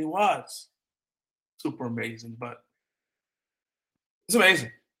 And he was super amazing. But it's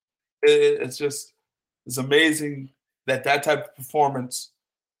amazing. It's amazing that type of performance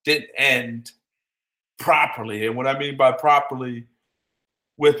didn't end properly. And what I mean by properly,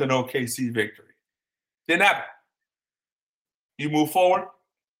 with an OKC victory. Didn't happen. You move forward,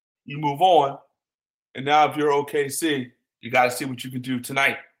 you move on, and now if you're OKC, you got to see what you can do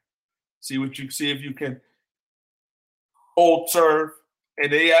tonight. See if you can hold serve.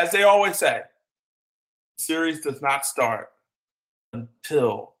 And as they always say, the series does not start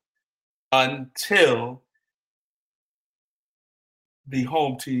until the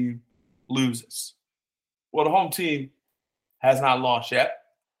home team loses. Well, the home team has not lost yet.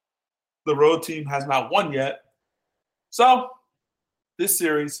 The road team has not won yet. So this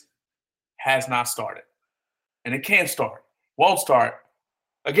series has not started. And it can't start, won't start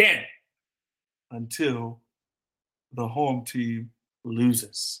again until the home team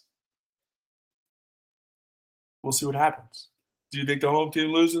loses. We'll see what happens. Do you think the home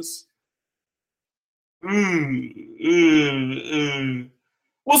team loses? We'll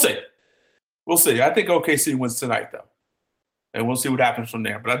see. We'll see. I think OKC wins tonight, though. And we'll see what happens from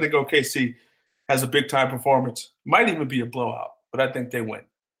there. But I think OKC has a big-time performance. Might even be a blowout, but I think they win.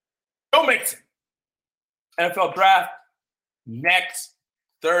 Joe Mixon. NFL Draft next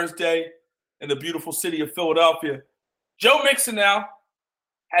Thursday in the beautiful city of Philadelphia. Joe Mixon now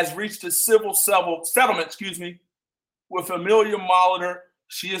has reached a civil settlement, with Amelia Molitor.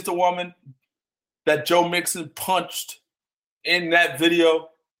 She is the woman that Joe Mixon punched in that video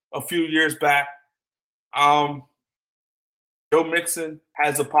a few years back. Joe Mixon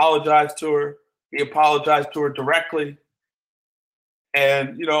has apologized to her. He apologized to her directly.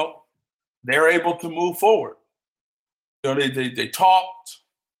 And, they're able to move forward. They talked.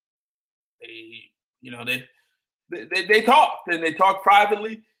 They talked, and they talked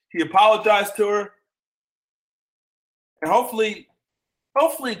privately. He apologized to her. And hopefully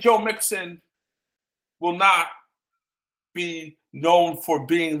Joe Mixon will not be known for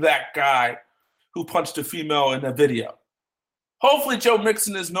being that guy who punched a female in a video. Hopefully Joe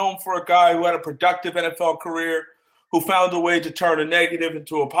Mixon is known for a guy who had a productive NFL career, who found a way to turn a negative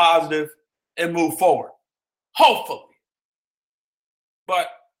into a positive and move forward. Hopefully. But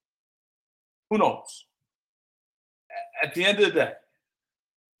who knows? At the end of the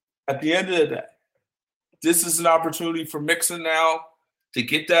day, this is an opportunity for Mixon now to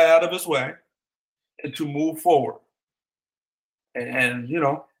get that out of his way and to move forward. And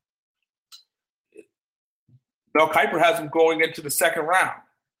Mel Kiper has him going into the second round,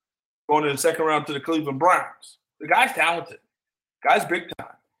 to the Cleveland Browns. The guy's talented. Guy's big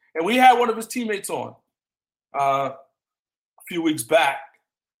time. And we had one of his teammates on a few weeks back.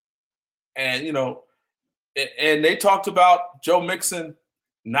 And, and they talked about Joe Mixon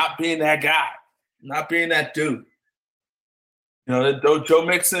not being that guy, not being that dude. Joe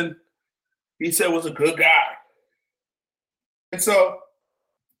Mixon, he said, was a good guy. And so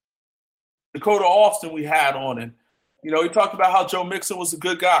Dakota Austin we had on, and, he talked about how Joe Mixon was a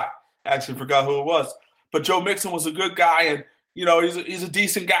good guy. Actually forgot who it was. But Joe Mixon was a good guy, and, he's a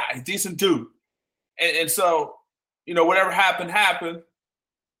decent guy, decent dude. And so, whatever happened.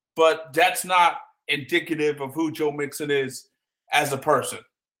 but that's not indicative of who Joe Mixon is as a person.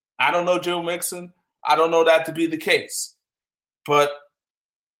 I don't know Joe Mixon. I don't know that to be the case. But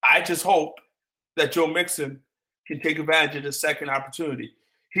I just hope that Joe Mixon can take advantage of the second opportunity.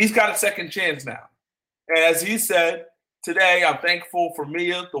 He's got a second chance now. And as he said today, I'm thankful for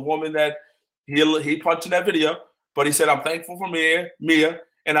Mia, the woman that he punched in that video. But he said, I'm thankful for Mia,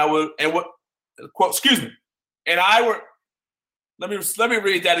 and I would, and what, quote, excuse me, and I were, let me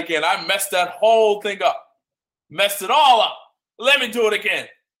read that again. I messed that whole thing up. Messed it all up. Let me do it again.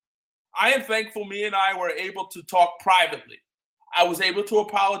 I am thankful Mia and I were able to talk privately. I was able to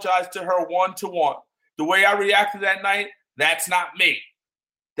apologize to her one-to-one. The way I reacted that night, that's not me.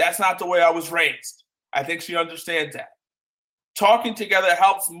 That's not the way I was raised. I think she understands that. Talking together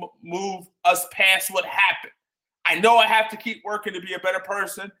helps move us past what happened. I know I have to keep working to be a better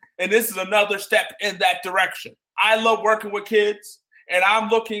person, and this is another step in that direction. I love working with kids, and I'm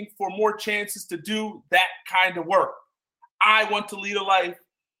looking for more chances to do that kind of work. I want to lead a life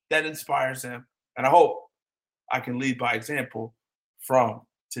that inspires them, and I hope I can lead by example from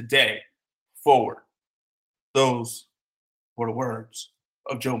today forward. Those were the words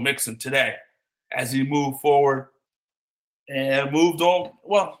of Joe Mixon today as he moved forward and moved on.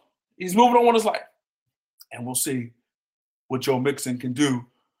 Well, he's moving on with his life. And we'll see what Joe Mixon can do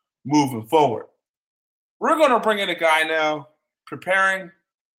moving forward. We're going to bring in a guy now preparing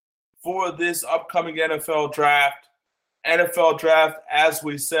for this upcoming NFL draft. NFL draft, as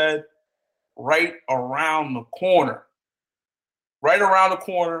we said, right around the corner. Right around the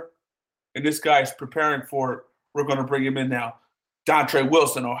corner. And this guy's preparing for it. We're going to bring him in now. Dontre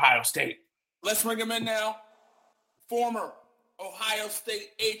Wilson, Ohio State. Let's bring him in now. Former Ohio State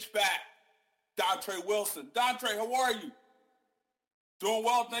H-back, Dontre Wilson. Dontre, how are you? Doing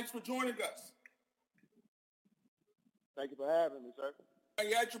well. Thanks for joining us. Thank you for having me, sir.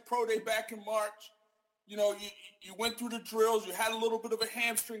 You had your pro day back in March. You know, you went through the drills. You had a little bit of a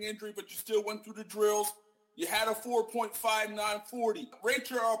hamstring injury, but you still went through the drills. You had a 4.5940. Rate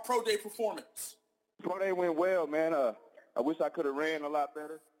your pro day performance. Pro day went well, man. I wish I could have ran a lot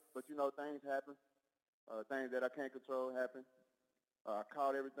better, but, you know, things happen. Things that I can't control happen. I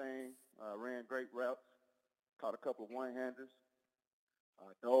caught everything, ran great routes, caught a couple of one-handers.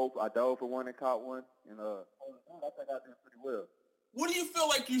 I dove for one and caught one, and I think I did pretty well. What do you feel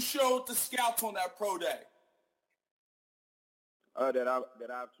like you showed the scouts on that pro day? That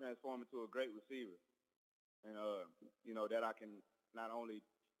I've transformed into a great receiver, and you know, that I can not only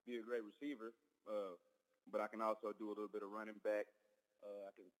be a great receiver, but I can also do a little bit of running back.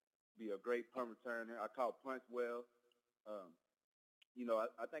 I can be a great punt returner. I caught punts well. You know,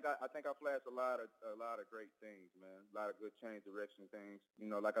 I think I flashed a lot of great things, man. A lot of good change direction things. You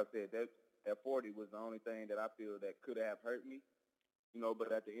know, like I said, that 40 was the only thing that I feel that could have hurt me. You know,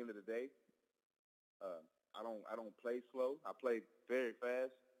 but at the end of the day, I don't play slow. I play very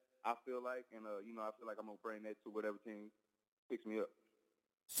fast. I feel like, and you know, I feel like I'm gonna bring that to whatever team picks me up.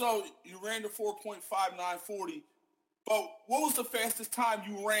 So you ran the 4.5940, but what was the fastest time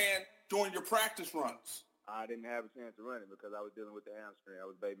you ran during your practice runs? I didn't have a chance to run it because I was dealing with the hamstring. I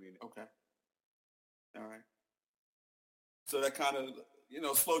was babying it. Okay. All right. So that kind of, you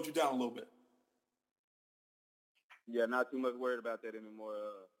know, slowed you down a little bit. Yeah, not too much worried about that anymore.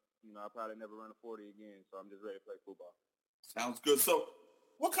 You know, I'll probably never run a 40 again, so I'm just ready to play football. Sounds good. So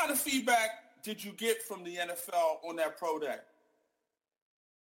what kind of feedback did you get from the NFL on that pro day?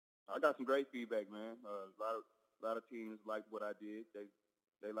 I got some great feedback, man. A lot of teams liked what I did.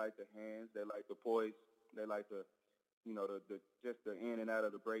 They liked the hands. They liked the poise. They like the, you know, the just the in and out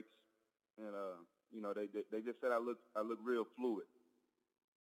of the breaks, and you know, they just said I look real fluid.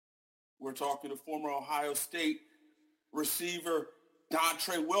 We're talking to former Ohio State receiver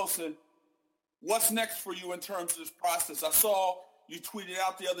Dontre Wilson. What's next for you in terms of this process? I saw you tweeted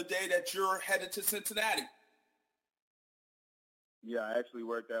out the other day that you're headed to Cincinnati. Yeah, I actually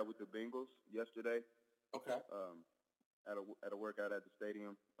worked out with the Bengals yesterday. Okay. At a workout at the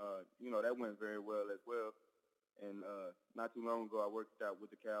stadium. You know, that went very well as well. And not too long ago, I worked out with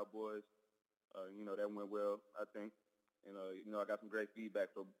the Cowboys. You know, that went well, I think. And, you know, I got some great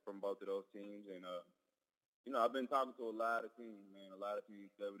feedback from both of those teams. And, you know, I've been talking to a lot of teams, man. A lot of teams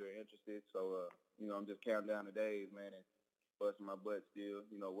that are interested. So, you know, I'm just counting down the days, man, and busting my butt still,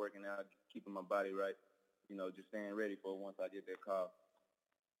 you know, working out, keeping my body right, you know, just staying ready for once I get that call.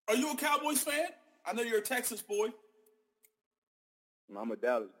 Are you a Cowboys fan? I know you're a Texas boy. I'm a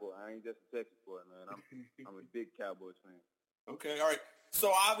Dallas boy. I ain't just a Texas boy, man. I'm a big Cowboys fan. Okay, all right.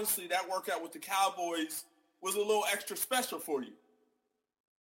 So obviously that workout with the Cowboys was a little extra special for you.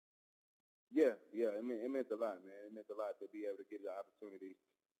 Yeah. It meant a lot, man. It meant a lot to be able to get the opportunity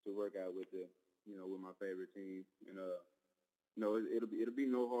work out with with my favorite team, and it'll be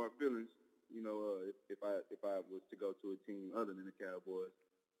no hard feelings, if I was to go to a team other than the Cowboys.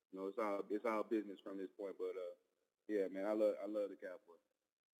 It's all business from this point, but yeah, man, I love the Cowboys.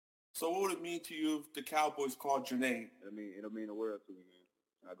 So what would it mean to you if the Cowboys called your name? It'll mean the world to me,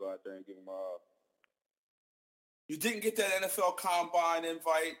 man. I go out there and give them my all. You didn't get that NFL Combine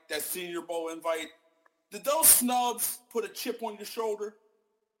invite, that Senior Bowl invite. Did those snubs put a chip on your shoulder?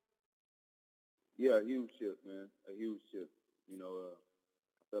 Yeah, a huge chip, man. A huge chip. I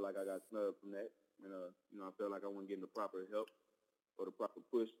feel like I got snubbed from that. And, I felt like I wasn't getting the proper help or the proper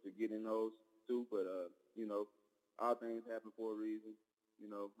push to get in those too. But, all things happen for a reason.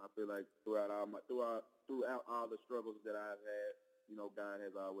 I feel like throughout all the struggles that I've had, God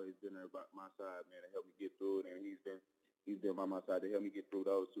has always been there by my side, man, to help me get through it. And he's been by my side to help me get through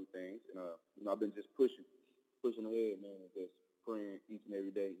those two things. And, I've been just pushing ahead, man, and just praying each and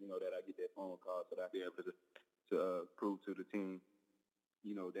every day, that I get that phone call so that I be able to prove to the team,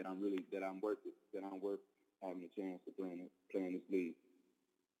 that I'm worth it, that I'm worth having a chance to play in this league.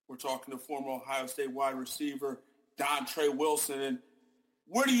 We're talking to former Ohio State wide receiver Dontre Wilson. And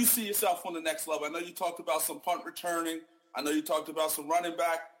where do you see yourself on the next level? I know you talked about some punt returning. I know you talked about some running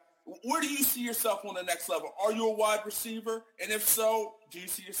back. Where do you see yourself on the next level? Are you a wide receiver? And if so, do you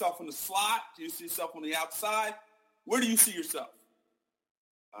see yourself in the slot? Do you see yourself on the outside? Where do you see yourself?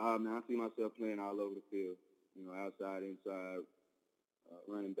 Man, I see myself playing all over the field. Outside, inside,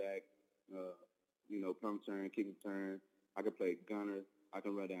 running back, punt return, kick return. I can play gunner. I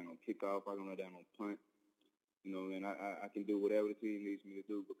can run down on kickoff. I can run down on punt. And I can do whatever the team needs me to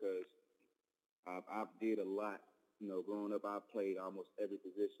do because I did a lot. Growing up, I played almost every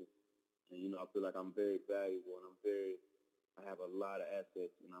position. And, I feel like I'm very valuable and I have a lot of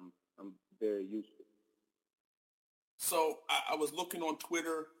assets and I'm very useful. So I was looking on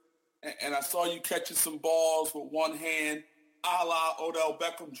Twitter and I saw you catching some balls with one hand, a la Odell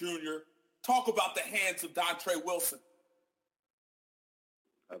Beckham Jr. Talk about the hands of Dontre Wilson.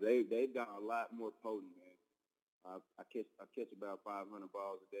 They've got a lot more potent, man. I catch about 500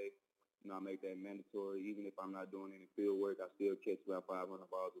 balls a day. I make that mandatory. Even if I'm not doing any field work, I still catch about 500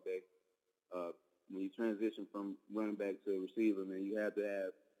 balls a day. When you transition from running back to receiver, man, you have to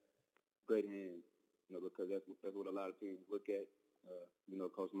have great hands, because that's what a lot of teams look at.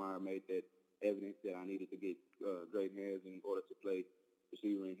 Coach Meyer made that evidence that I needed to get great hands in order to play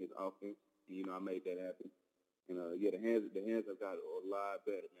receiver in his offense. And, I made that happen. And, the hands have got a lot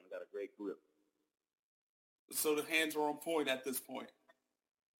better, man. I got a great grip. So the hands are on point at this point.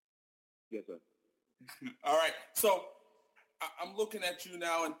 Yes, sir. All right. So I'm looking at you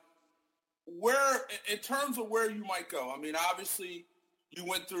now, and where, in terms of where you might go, I mean, obviously you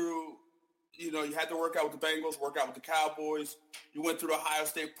went through, you had to work out with the Bengals, work out with the Cowboys. You went through the Ohio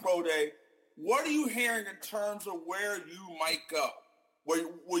State Pro Day. What are you hearing in terms of where you might go?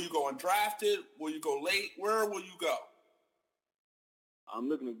 Will you go undrafted? Will you go late? Where will you go? I'm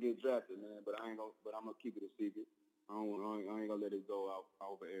looking to get drafted, man, but I'm gonna keep it a secret. I ain't gonna let it go out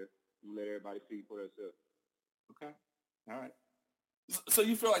over air. I'm gonna let everybody see for themselves. Okay. All right. So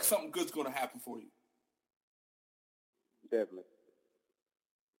you feel like something good's going to happen for you? Definitely.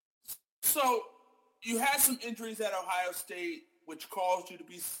 So you had some injuries at Ohio State, which caused you to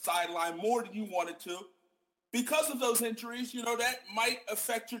be sidelined more than you wanted to. Because of those injuries, that might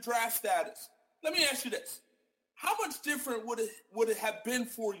affect your draft status. Let me ask you this. How much different would it have been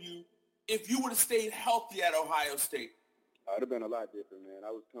for you if you would have stayed healthy at Ohio State? It would have been a lot different, man.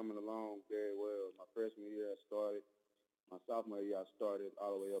 I was coming along very well. My freshman year, I started. My sophomore year, I started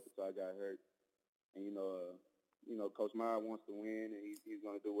all the way up until I got hurt. And, Coach Meyer wants to win, and he's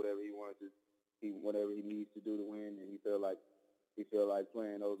going to do whatever he whatever he needs to do to win. And he felt like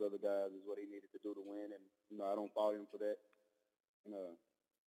playing those other guys is what he needed to do to win. And, I don't fault him for that. And,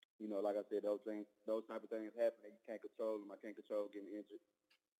 like I said, those type of things happen, and you can't control them. I can't control getting injured.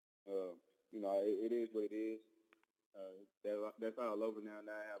 It is what it is. That's all over now.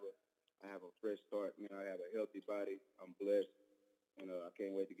 Now I have a fresh start. I have a healthy body. I'm blessed, and I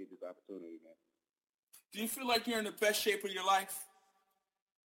can't wait to get this opportunity, man. Do you feel like you're in the best shape of your life?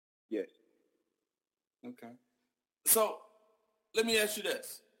 Yes. Okay. So let me ask you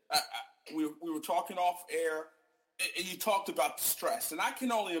this. We were talking off air, and you talked about the stress, and I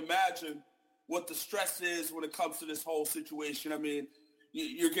can only imagine what the stress is when it comes to this whole situation. I mean,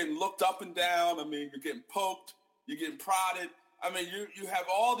 you're getting looked up and down. I mean, you're getting poked. You're getting prodded. I mean, you have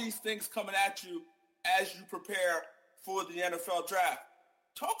all these things coming at you as you prepare for the NFL draft.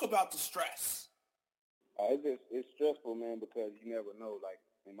 Talk about the stress. It's stressful, man, because you never know. Like,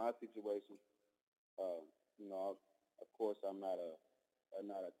 in my situation, of course, I'm not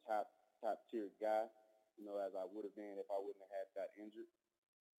not a top tier guy, as I would have been if I wouldn't have got injured.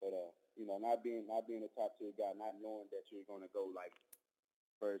 But not being a top tier guy, not knowing that you're going to go like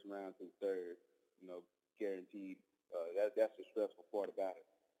first round through third, guaranteed. That's the stressful part about it.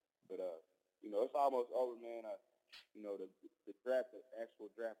 But it's almost over, man. The draft, the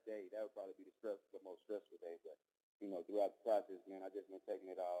actual draft day, that would probably be the most stressful day. But throughout the process, man, I just been taking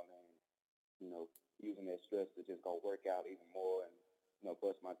it all and using that stress to just go work out even more and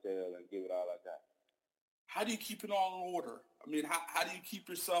bust my tail and give it all I got. How do you keep it all in order? I mean, how do you keep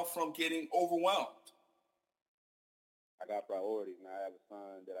yourself from getting overwhelmed? I got priorities, man. I have a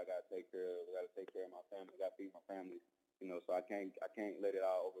son that I got to take care of. I got to take care of my family. I got to feed my family. So I can't let it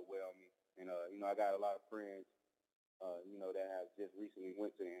all overwhelm me. And I got a lot of friends, that have just recently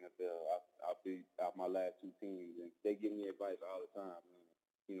went to the NFL. Out my last two teams, and they give me advice all the time. Man.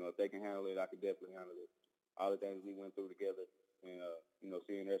 If they can handle it, I can definitely handle it. All the things we went through together, and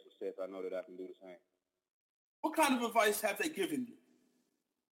seeing their success, I know that I can do the same. What kind of advice have they given you?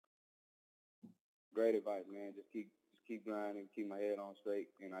 Great advice, man. Just keep grinding, keep my head on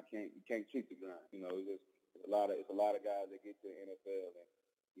straight, and you can't cheat the grind. It's a lot of guys that get to the NFL,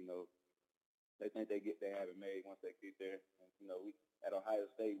 and they think they have it made once they get there. And we at Ohio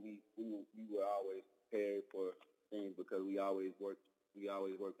State, we were always prepared for things because we always worked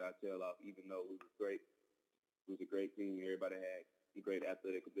our tail off, even though we were great. It was a great team. Everybody had great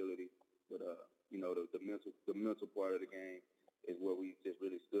athletic ability, but the mental part of the game is where we just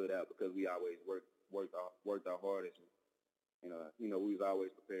really stood out because we always worked our hardest, and we was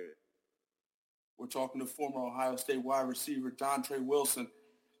always prepared. We're talking to former Ohio State wide receiver Dontre Wilson.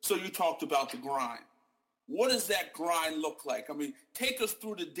 So you talked about the grind. What does that grind look like? I mean, take us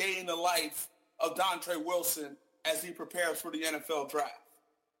through the day in the life of Dontre Wilson as he prepares for the NFL draft.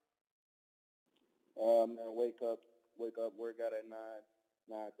 Man, wake up, work out at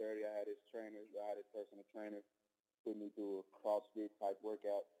 9:30. I had his personal trainer put me through a CrossFit type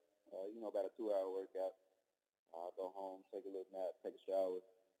workout, about a 2-hour workout. I'll go home, take a little nap, take a shower,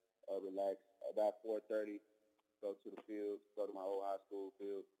 relax. About 4:30, go to the field, go to my old high school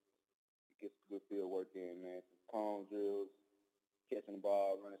field, get some good field work in, man. Some cone drills, catching the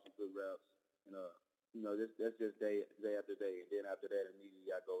ball, running some good routes. And, that's just day after day. And then after that,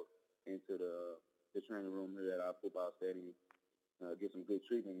 immediately I go into the training room here at our football stadium, get some good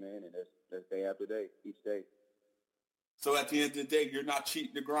treatment, man. And that's day after day, each day. So at the end of the day, you're not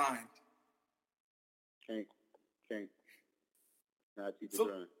cheating the grind. Can't. Not cheat the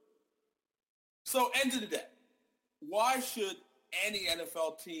grind. So end of the day, why should any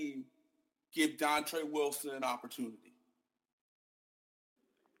NFL team give Dontre Wilson an opportunity?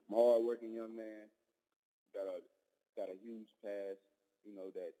 I'm a hard-working young man. Got a huge past,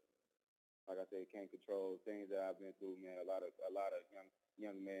 that, like I said, can't control things that I've been through, man. A lot of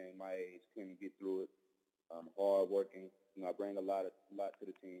young men my age couldn't get through it. I'm hard-working. I bring a lot to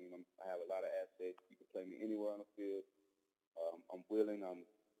the team. I have a lot of assets. You can play me anywhere on the field. I'm willing. I'm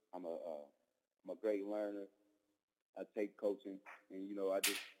a great learner. I take coaching, and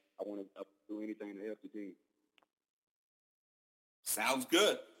I want to do anything to help the team. Sounds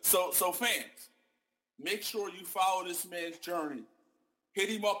good. So fans, make sure you follow this man's journey. Hit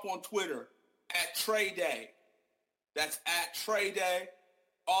him up on Twitter at Trey Day. That's at Trey Day.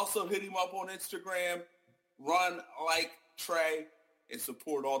 Also hit him up on Instagram, Run Like Trey, and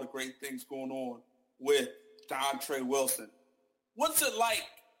support all the great things going on with Dontre Wilson. What's it like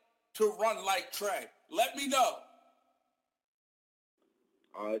to run like Trey? Let me know.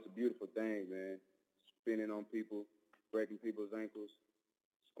 Oh, it's a beautiful thing, man. Spinning on people, breaking people's ankles,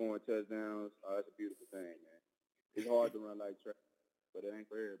 scoring touchdowns. Oh, it's a beautiful thing, man. It's hard to run like Trey, but it ain't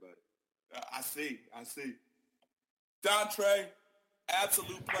for everybody. I see. Dontre,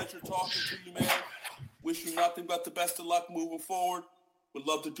 absolute pleasure talking to you, man. Wish you nothing but the best of luck moving forward. Would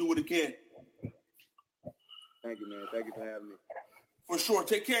love to do it again. Thank you, man. Thank you for having me. For sure.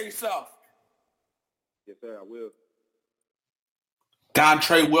 Take care of yourself. Yes, sir. I will.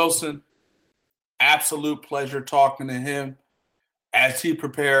 Dontre Wilson, absolute pleasure talking to him as he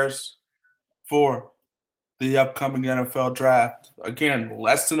prepares for the upcoming NFL draft. Again,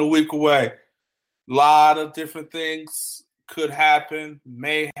 less than a week away. A lot of different things could happen,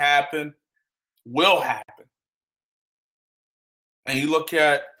 may happen, will happen. And you look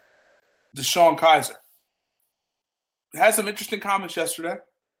at DeShone Kizer. Had some interesting comments yesterday.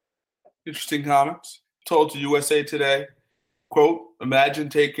 Told to USA Today, quote, imagine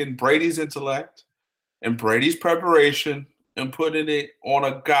taking Brady's intellect and Brady's preparation and putting it on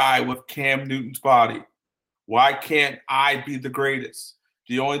a guy with Cam Newton's body. Why can't I be the greatest?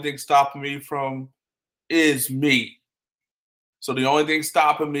 The only thing stopping me from is me. So the only thing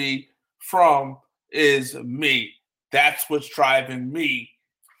stopping me from is me. That's what's driving me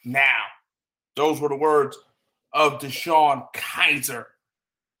now. Those were the words of DeShone Kizer,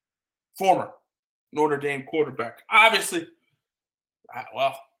 former Notre Dame quarterback. Obviously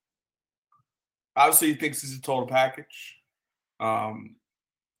he thinks he's a total package. I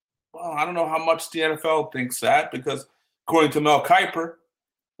don't know how much the NFL thinks that, because according to Mel Kiper,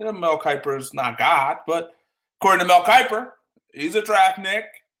 Mel Kiper is not God, but according to Mel Kiper, he's a draft nick.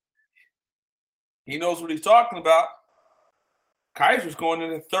 He knows what he's talking about. Kaiser's going in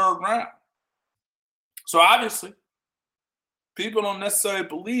the 3rd round. So obviously, people don't necessarily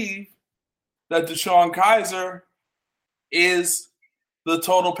believe that DeShone Kizer is the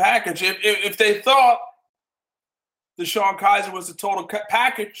total package. If they thought DeShone Kizer was the total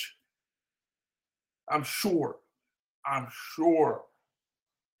package, I'm sure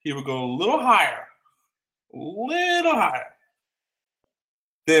he would go a little higher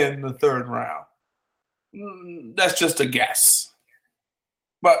than the 3rd round. That's just a guess.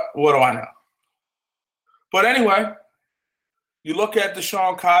 But what do I know? But anyway, you look at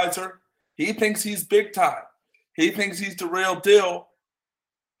DeShone Kizer, he thinks he's big time. He thinks he's the real deal.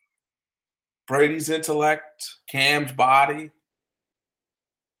 Brady's intellect, Cam's body.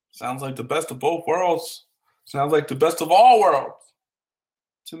 Sounds like the best of both worlds. Sounds like the best of all worlds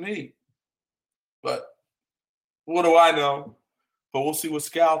to me. But what do I know? But we'll see what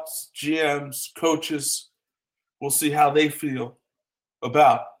scouts, GMs, coaches, we'll see how they feel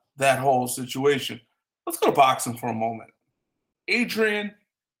about that whole situation. Let's go to boxing for a moment. Adrian,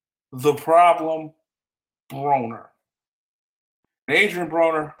 the Problem Broner. Adrian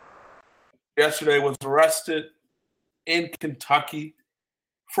Broner yesterday was arrested in Kentucky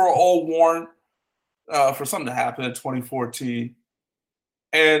for an old warrant for something that happened in 2014.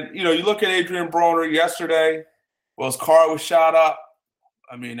 And, you look at Adrian Broner yesterday, his car was shot up.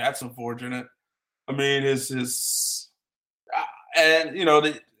 I mean, that's unfortunate. I mean,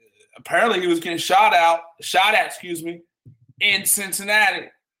 apparently he was getting shot at, in Cincinnati.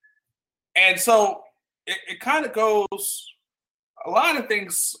 And so it kind of goes, a lot of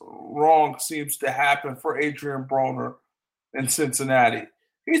things wrong seems to happen for Adrian Broner in Cincinnati.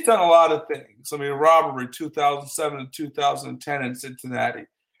 He's done a lot of things. I mean, robbery 2007 and 2010 in Cincinnati.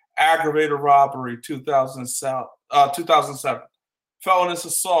 Aggravated robbery 2007. Felonious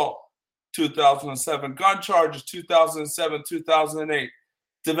assault 2007. Gun charges 2007, 2008.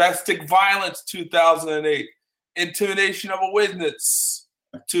 Domestic violence 2008. Intimidation of a witness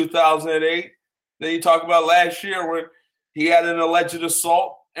 2008. Then you talk about last year where he had an alleged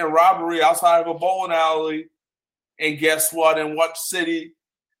assault and robbery outside of a bowling alley. And guess what? In what city?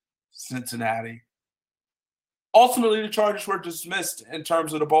 Cincinnati. Ultimately, the charges were dismissed in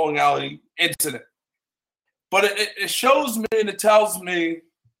terms of the bowling alley incident. But it shows me and it tells me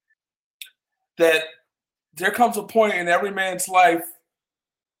that there comes a point in every man's life,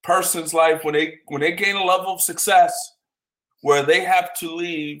 person's life, when they gain a level of success where they have to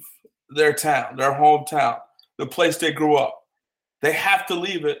leave their town, their hometown, the place they grew up. They have to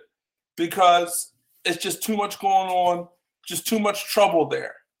leave it because it's just too much going on, just too much trouble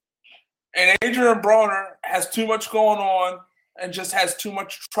there. And Adrian Broner has too much going on and just has too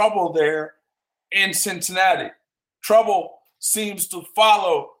much trouble there in Cincinnati. Trouble seems to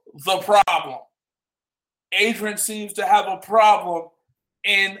follow the problem. Adrian seems to have a problem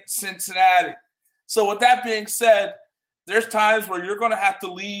in Cincinnati. So with that being said, there's times where you're going to have to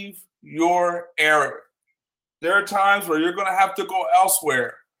leave your area. There are times where you're going to have to go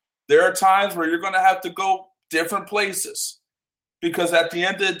elsewhere. There are times where you're going to have to go different places. Because at the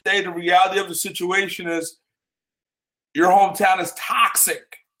end of the day, the reality of the situation is your hometown is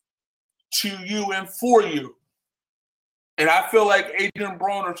toxic to you and for you. And I feel like Adrian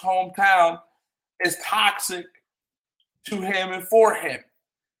Broner's hometown is toxic to him and for him.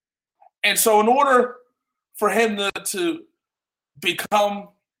 And so in order for him to become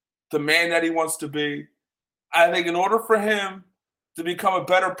the man that he wants to be, I think in order for him to become a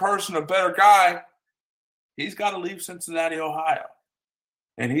better person, a better guy, he's got to leave Cincinnati, Ohio.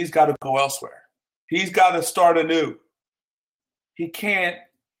 And he's got to go elsewhere. He's got to start anew. He can't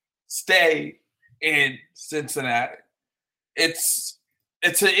stay in Cincinnati. It's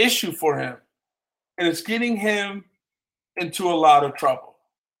an issue for him. And it's getting him into a lot of trouble.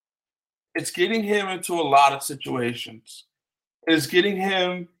 It's getting him into a lot of situations. It's getting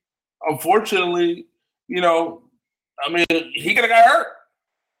him, unfortunately, he could have got hurt.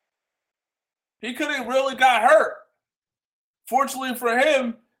 He could have really got hurt. Fortunately for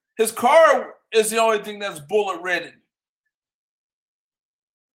him, his car is the only thing that's bullet-ridden.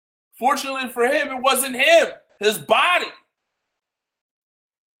 Fortunately for him, it wasn't him, his body.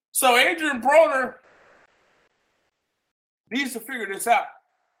 So Adrian Broner needs to figure this out.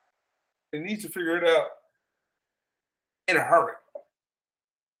 He needs to figure it out in a hurry.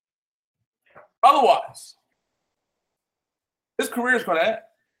 Otherwise, his career is going to end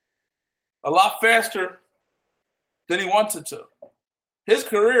a lot faster than he wants it to. His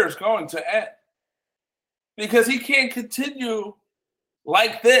career is going to end because he can't continue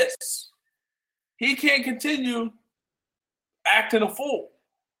like this. He can't continue acting a fool.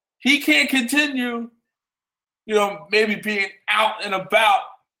 He can't continue, maybe being out and about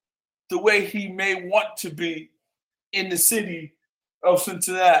the way he may want to be in the city of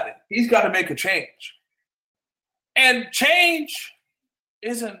Cincinnati. He's got to make a change. And change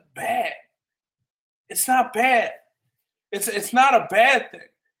isn't bad. It's not bad. It's not a bad thing.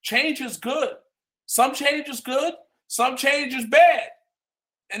 Change is good. Some change is good. Some change is bad.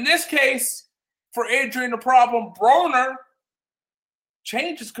 In this case, for Adrian the Problem Broner,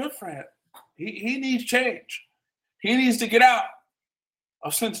 change is good for him. He needs change. He needs to get out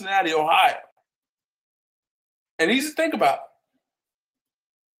of Cincinnati, Ohio. And he needs to think about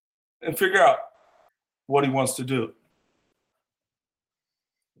it and figure out what he wants to do.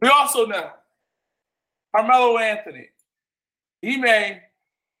 We also know Carmelo Anthony, he may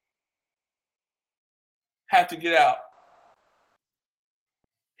have to get out.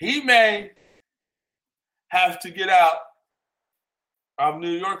 He may have to get out of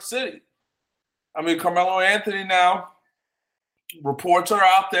New York City. I mean, Carmelo Anthony now, reports are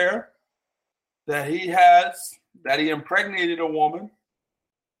out there that he impregnated a woman.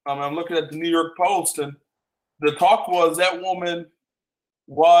 I'm looking at the New York Post, and the talk was that woman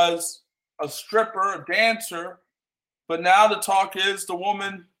was a stripper, a dancer, but now the talk is the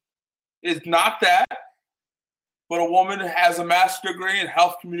woman is not that, but a woman has a master's degree in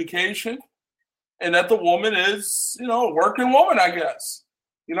health communication, and that the woman is, a working woman, I guess,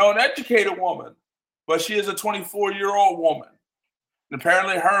 an educated woman, but she is a 24-year-old woman. And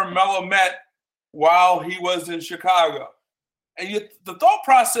apparently her and Melo met while he was in Chicago. And the thought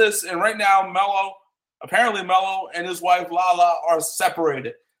process, and right now Melo and his wife Lala are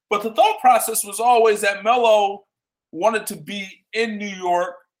separated. But the thought process was always that Melo wanted to be in New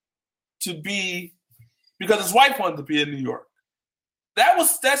York because his wife wanted to be in New York.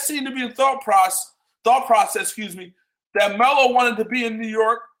 That seemed to be the thought process, that Melo wanted to be in New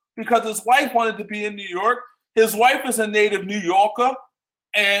York because his wife wanted to be in New York. His wife is a native New Yorker,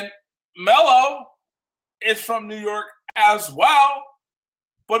 and Melo is from New York as well,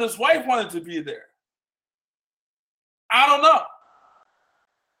 but his wife wanted to be there. I don't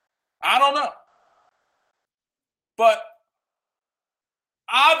know. But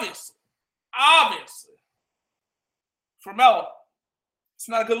obviously, for Melo, it's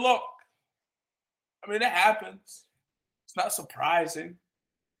not a good look. I mean, it happens. It's not surprising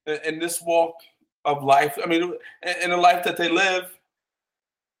in this walk of life. I mean, in the life that they live,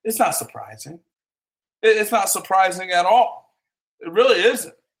 it's not surprising. It's not surprising at all. It really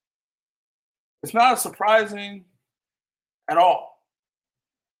isn't. It's not surprising at all.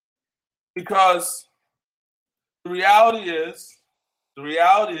 Because the reality is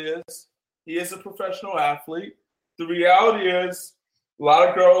he is a professional athlete. The reality is a lot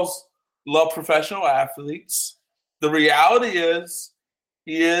of girls love professional athletes. The reality is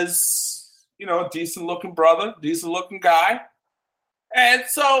he is, a decent-looking brother, decent-looking guy. And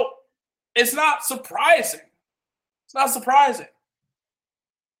so it's not surprising.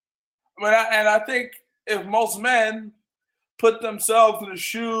 I mean, I think if most men put themselves in the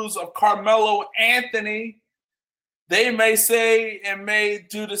shoes of Carmelo Anthony, they may say and may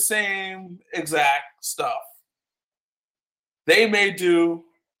do the same exact stuff. They may do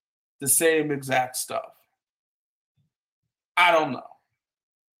the same exact stuff. I don't know.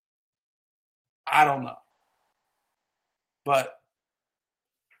 But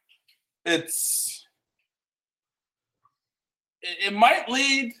it might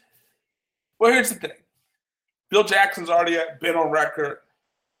lead. Well, here's the thing. Bill Jackson's already been on record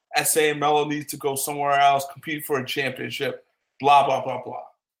as saying Melo needs to go somewhere else, compete for a championship, blah, blah, blah, blah.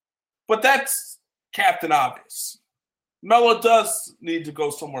 But that's Captain Obvious. Melo does need to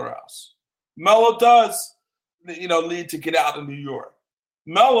go somewhere else. Melo does, need to get out of New York.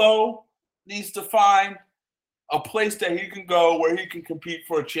 Melo needs to find a place that he can go where he can compete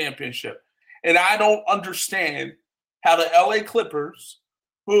for a championship. And I don't understand how the LA Clippers,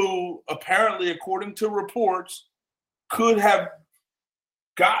 who apparently, according to reports, could have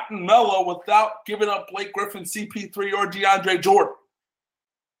gotten Melo without giving up Blake Griffin, CP3, or DeAndre Jordan.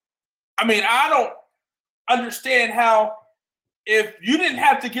 I mean, I don't understand how, if you didn't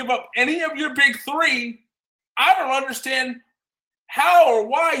have to give up any of your big three, I don't understand how or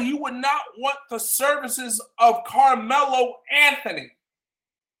why you would not want the services of Carmelo Anthony.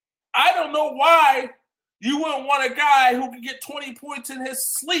 I don't know why you wouldn't want a guy who can get 20 points in his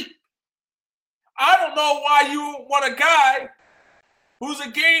sleep. I don't know why you wouldn't want a guy who's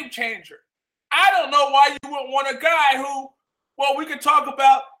a game changer. I don't know why you wouldn't want a guy who, well, we can talk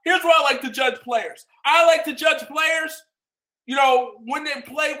about, here's where I like to judge players. I like to judge players, when they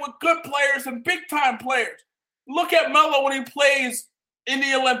play with good players and big-time players. Look at Melo when he plays in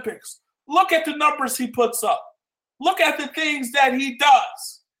the Olympics. Look at the numbers he puts up. Look at the things that he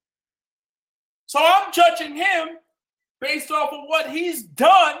does. So I'm judging him based off of what he's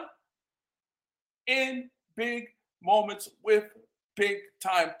done in big moments with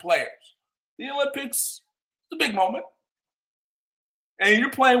big-time players. The Olympics is a big moment. And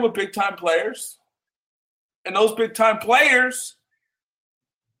you're playing with big-time players. And those big-time players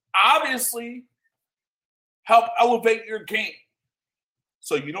obviously help elevate your game.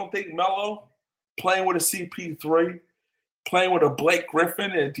 So you don't think Melo playing with a CP3, playing with a Blake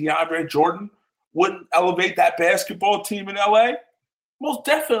Griffin and DeAndre Jordan wouldn't elevate that basketball team in LA? Most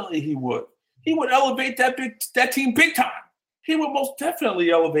definitely he would. He would elevate that team big time. He would most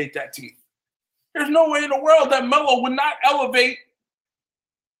definitely elevate that team. There's no way in the world that Melo would not elevate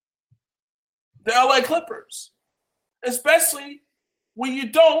the LA Clippers, especially when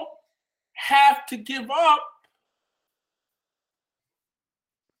you don't have to give up.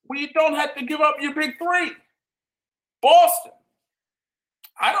 When you don't have to give up your big three. Boston.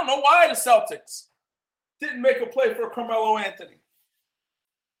 I don't know why the Celtics didn't make a play for Carmelo Anthony.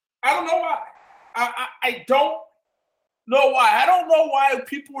 I don't know why. I don't know why. I don't know why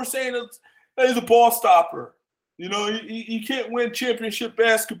people were saying he's a ball stopper. He can't win championship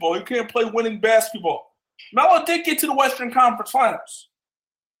basketball. He can't play winning basketball. Melo did get to the Western Conference Finals.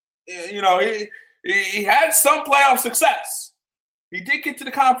 He had some playoff success. He did get to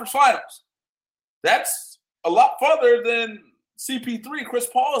the conference finals. That's a lot further than CP3 Chris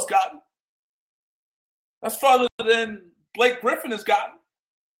Paul has gotten. That's further than Blake Griffin has gotten.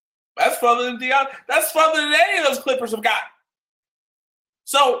 That's further than Deion. That's further than any of those Clippers have gotten.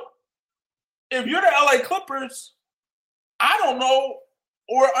 So, if you're the LA Clippers, I don't know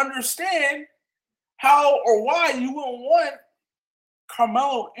or understand how or why you wouldn't want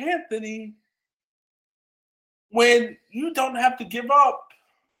Carmelo Anthony when you don't have to give up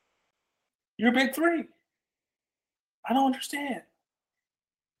your big three. I don't understand.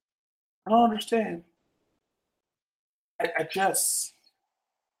 I just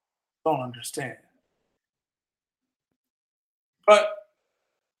don't understand. But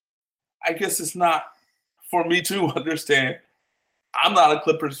I guess it's not for me to understand. I'm not a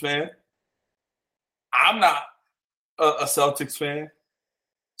Clippers fan. I'm not a Celtics fan.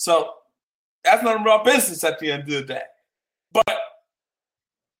 So that's none of our business at the end of the day. But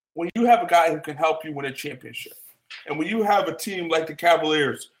when you have a guy who can help you win a championship, and when you have a team like the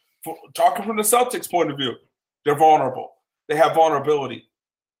Cavaliers, talking from the Celtics point of view, they're vulnerable. They have vulnerability.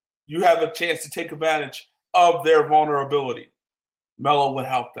 You have a chance to take advantage of their vulnerability. Melo would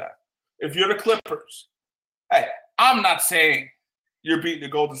help that. If you're the Clippers, hey, I'm not saying you're beating the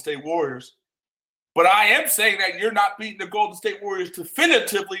Golden State Warriors, but I am saying that you're not beating the Golden State Warriors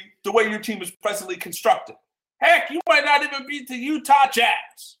definitively the way your team is presently constructed. Heck, you might not even beat the Utah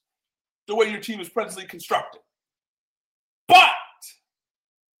Jazz the way your team is presently constructed. But,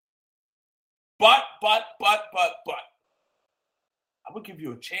 I would give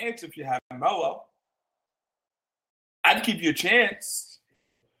you a chance if you have Melo. I'd give you a chance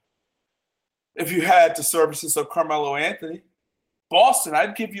if you had the services of Carmelo Anthony. Boston,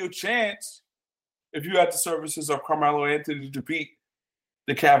 I'd give you a chance if you had the services of Carmelo Anthony to beat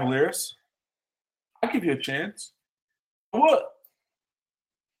the Cavaliers. I'd give you a chance. I would.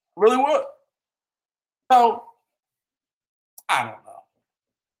 I really would. So, I don't know.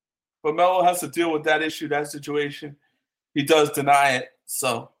 But Melo has to deal with that issue, that situation. He does deny it.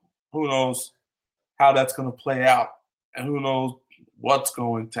 So, who knows how that's going to play out and who knows what's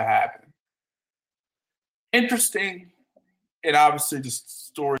going to happen. Interesting, and obviously the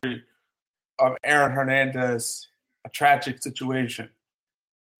story of Aaron Hernandez, a tragic situation.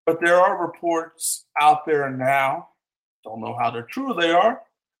 But there are reports out there now, don't know how they're true they are,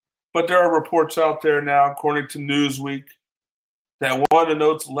 but there are reports out there now, according to Newsweek, that one of the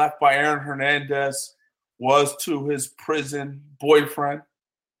notes left by Aaron Hernandez was to his prison boyfriend.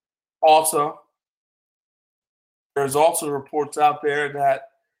 Also, there's also reports out there that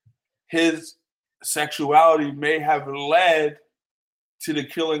his sexuality may have led to the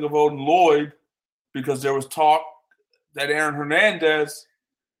killing of Odin Lloyd because there was talk that Aaron Hernandez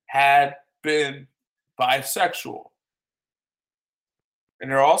had been bisexual.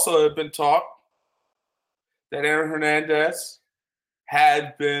 And there also had been talk that Aaron Hernandez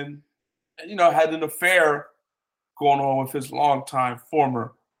had been, had an affair going on with his longtime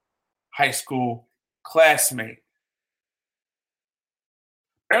former high school classmate.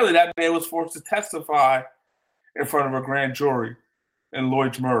 Apparently that man was forced to testify in front of a grand jury in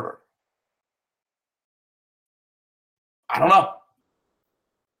Lloyd's murder. I don't know.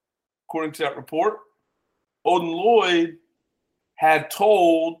 According to that report, Odin Lloyd had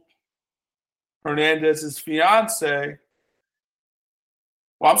told Hernandez's fiance,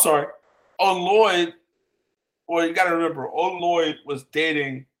 Odin Lloyd, well, you got to remember, Odin Lloyd was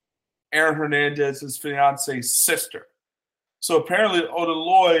dating Aaron Hernandez's fiance's sister. So apparently Odin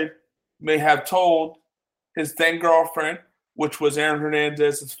Lloyd may have told his then girlfriend, which was Aaron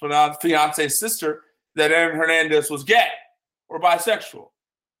Hernandez's fiance's sister, that Aaron Hernandez was gay or bisexual.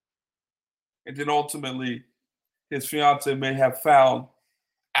 And then ultimately, his fiance may have found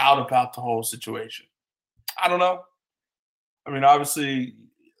out about the whole situation. I don't know. I mean, obviously,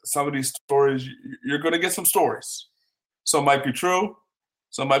 some of these stories, you're going to get some stories. Some might be true.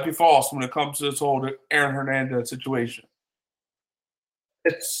 Some might be false when it comes to this whole Aaron Hernandez situation.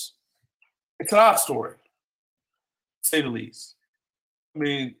 It's an odd story, to say the least. I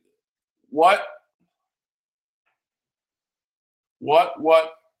mean, what?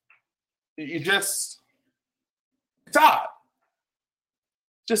 It's odd.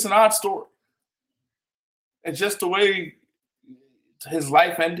 Just an odd story. And just the way his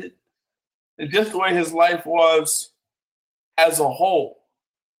life ended, and just the way his life was as a whole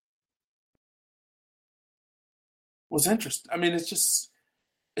was interesting. I mean, it's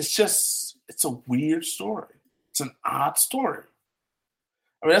a weird story. It's an odd story.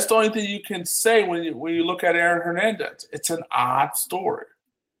 I mean, that's the only thing you can say when you look at Aaron Hernandez. It's an odd story.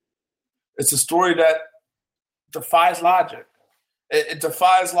 It's a story that defies logic. It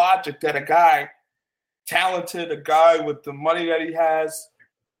defies logic that a guy, talented, a guy with the money that he has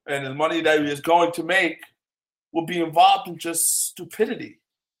and the money that he is going to make, will be involved in just stupidity.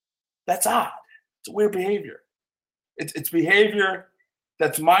 That's odd. It's a weird behavior. It's behavior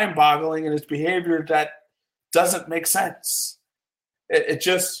that's mind-boggling, and it's behavior that doesn't make sense. You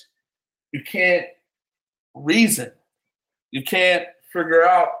can't reason. You can't figure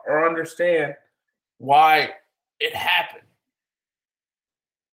out or understand why it happened.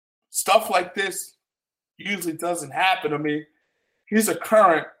 Stuff like this usually doesn't happen. I mean, he was a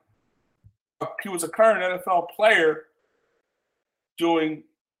current NFL player doing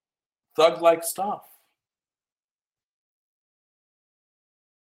thug-like stuff.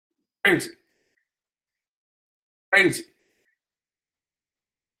 Crazy. I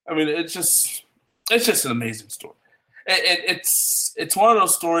mean, it's just an amazing story. It's one of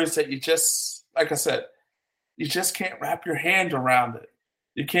those stories that you just, like I said, you just can't wrap your hand around it.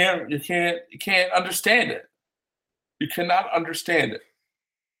 You can't understand it. You cannot understand it.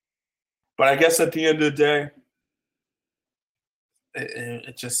 But I guess at the end of the day,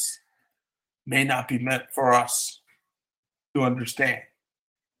 it just may not be meant for us to understand.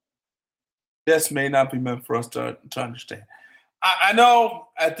 This may not be meant for us to understand. I know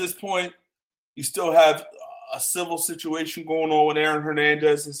at this point you still have a civil situation going on with Aaron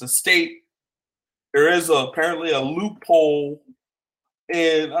Hernandez's estate. There is apparently a loophole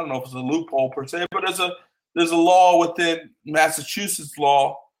in, I don't know if it's a loophole per se, but there's a law within Massachusetts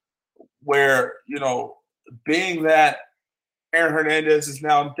law where, being that Aaron Hernandez is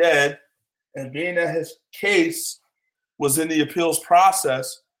now dead and being that his case was in the appeals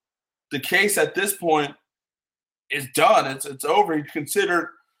process, the case at this point is done. It's over. He's considered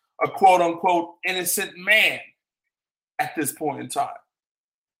a quote-unquote innocent man at this point in time.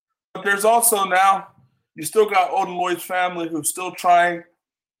 But there's also now, you still got Odin Lloyd's family who's still trying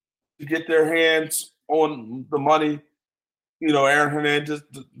to get their hands on the money, Aaron Hernandez,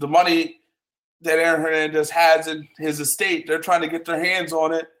 the money that Aaron Hernandez has in his estate. They're trying to get their hands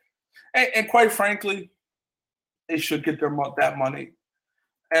on it. And quite frankly, they should get that money.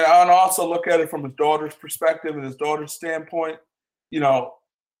 And I also look at it from his daughter's perspective and his daughter's standpoint. It's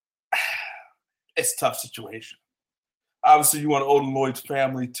a tough situation. Obviously, you want Odin Lloyd's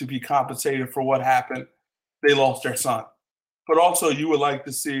family to be compensated for what happened. They lost their son. But also, you would like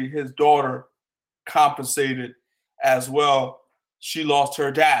to see his daughter compensated as well. She lost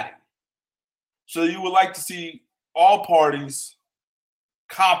her daddy. So you would like to see all parties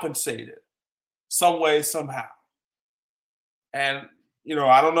compensated some way, somehow. And,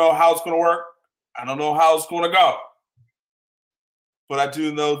 I don't know how it's going to work. I don't know how it's going to go. But I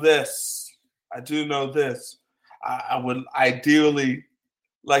do know this. I would ideally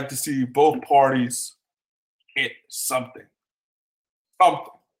like to see both parties get something.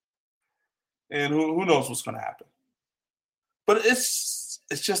 something. And who knows what's going to happen. But it's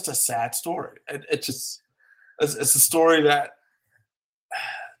just a sad story. It's a story that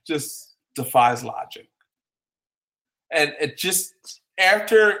just defies logic. And it just,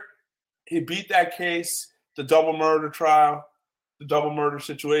 after he beat that case, the double murder trial, the double murder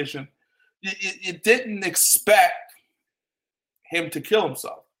situation, you didn't expect him to kill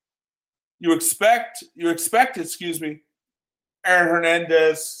himself. You expected, Aaron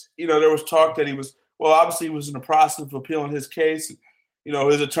Hernandez, there was talk that he was in the process of appealing his case.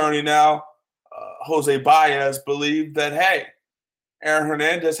 His attorney now, Jose Baez, believed that, hey, Aaron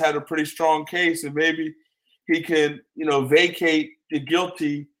Hernandez had a pretty strong case and maybe he can, vacate the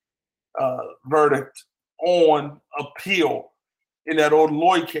guilty verdict on appeal in that old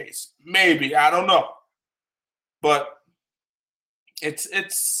Lloyd case. Maybe, I don't know. But it's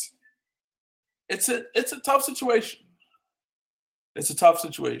a tough situation. It's a tough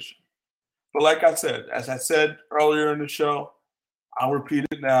situation. But like I said, as I said earlier in the show, I'll repeat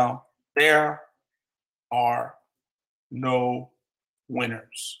it now. There are no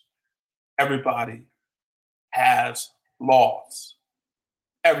winners. Everybody has lost.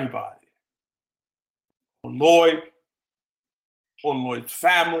 Everybody. On Lloyd's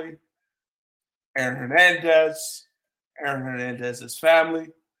family, Aaron Hernandez's family,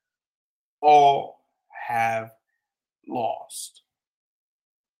 all have lost.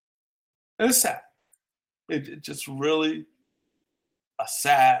 And it's sad. It's just really a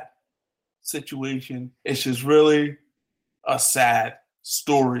sad situation. It's just really a sad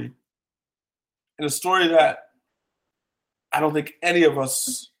story. And a story that I don't think any of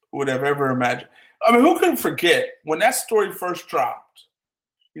us would have ever imagined. I mean, who can forget when that story first dropped?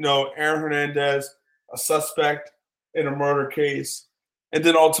 Aaron Hernandez, a suspect in a murder case, and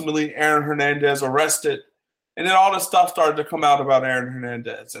then ultimately Aaron Hernandez arrested. And then all this stuff started to come out about Aaron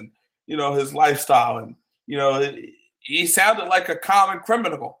Hernandez and, his lifestyle. And, he sounded like a common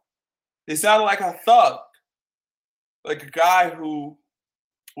criminal. He sounded like a thug, like a guy who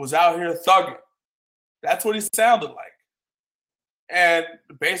was out here thugging. That's what he sounded like. And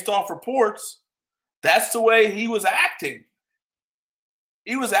based off reports, that's the way he was acting.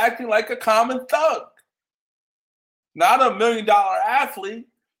 He was acting like a common thug. Not a $1 million athlete,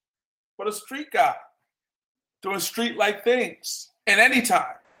 but a street guy doing street-like things. And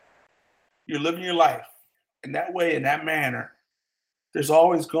anytime you're living your life in that way, in that manner, there's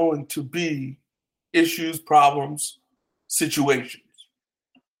always going to be issues, problems, situations.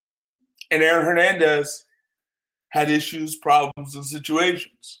 And Aaron Hernandez had issues, problems, and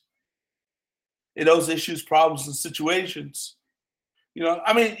situations. In those issues, problems, and situations, you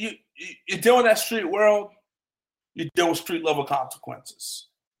deal in that street world, you deal with street-level consequences.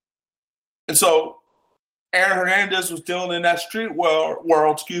 And so Aaron Hernandez was dealing in that street world,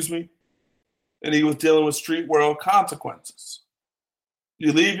 and he was dealing with street world consequences.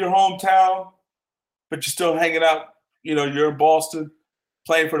 You leave your hometown, but you're still hanging out. You're in Boston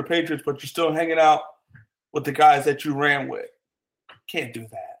playing for the Patriots, but you're still hanging out with the guys that you ran with. Can't do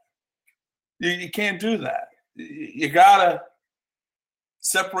that. You can't do that. You got to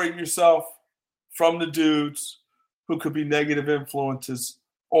separate yourself from the dudes who could be negative influences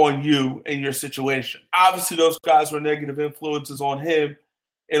on you and your situation. Obviously, those guys were negative influences on him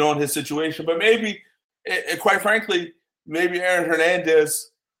and on his situation. But maybe, and quite frankly, maybe Aaron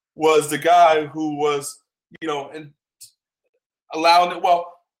Hernandez was the guy who was, allowing it.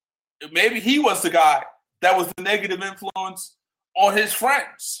 Well, maybe he was the guy that was the negative influence on his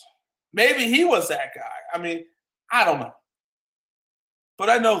friends. Maybe he was that guy. I mean, I don't know. But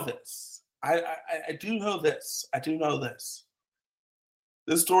I know this. I do know this. I do know this.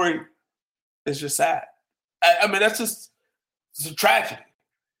 This story is just sad. I mean, it's a tragedy.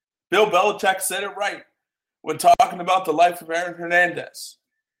 Bill Belichick said it right when talking about the life of Aaron Hernandez.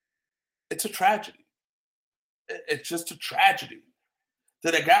 It's a tragedy. It's just a tragedy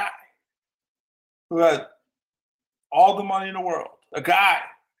that a guy who had all the money in the world, a guy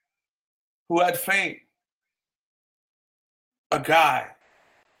who had fame, a guy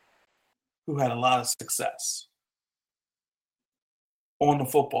who had a lot of success on the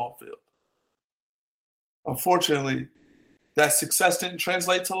football field. Unfortunately, that success didn't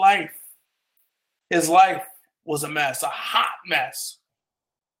translate to life. His life was a mess, a hot mess.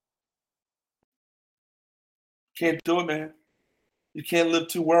 Can't do it, man. You can't live in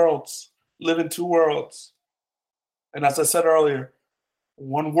two worlds. And as I said earlier,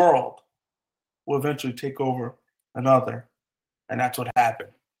 one world will eventually take over another. And that's what happened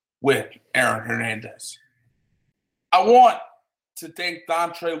with Aaron Hernandez. I want to thank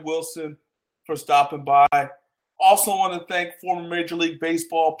Dontre Wilson for stopping by Also want to thank former Major League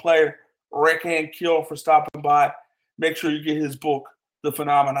Baseball player Rick Ankiel for stopping by. Make sure you get his book, The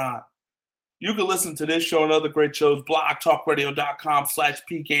Phenomenon. You can listen to this show and other great shows,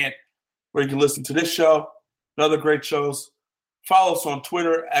 blogtalkradio.com/pecan, where you can listen to this show and other great shows. Follow us on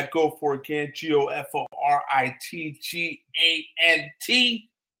Twitter at GoForItGant, GoForItGant.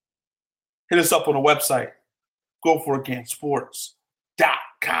 Hit us up on the website,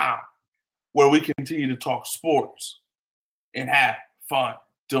 GoForItGantSports.com, where we continue to talk sports and have fun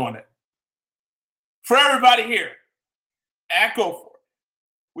doing it. For everybody here at Go For It,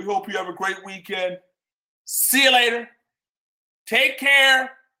 we hope you have a great weekend. See you later. Take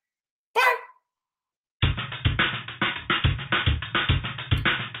care. Bye.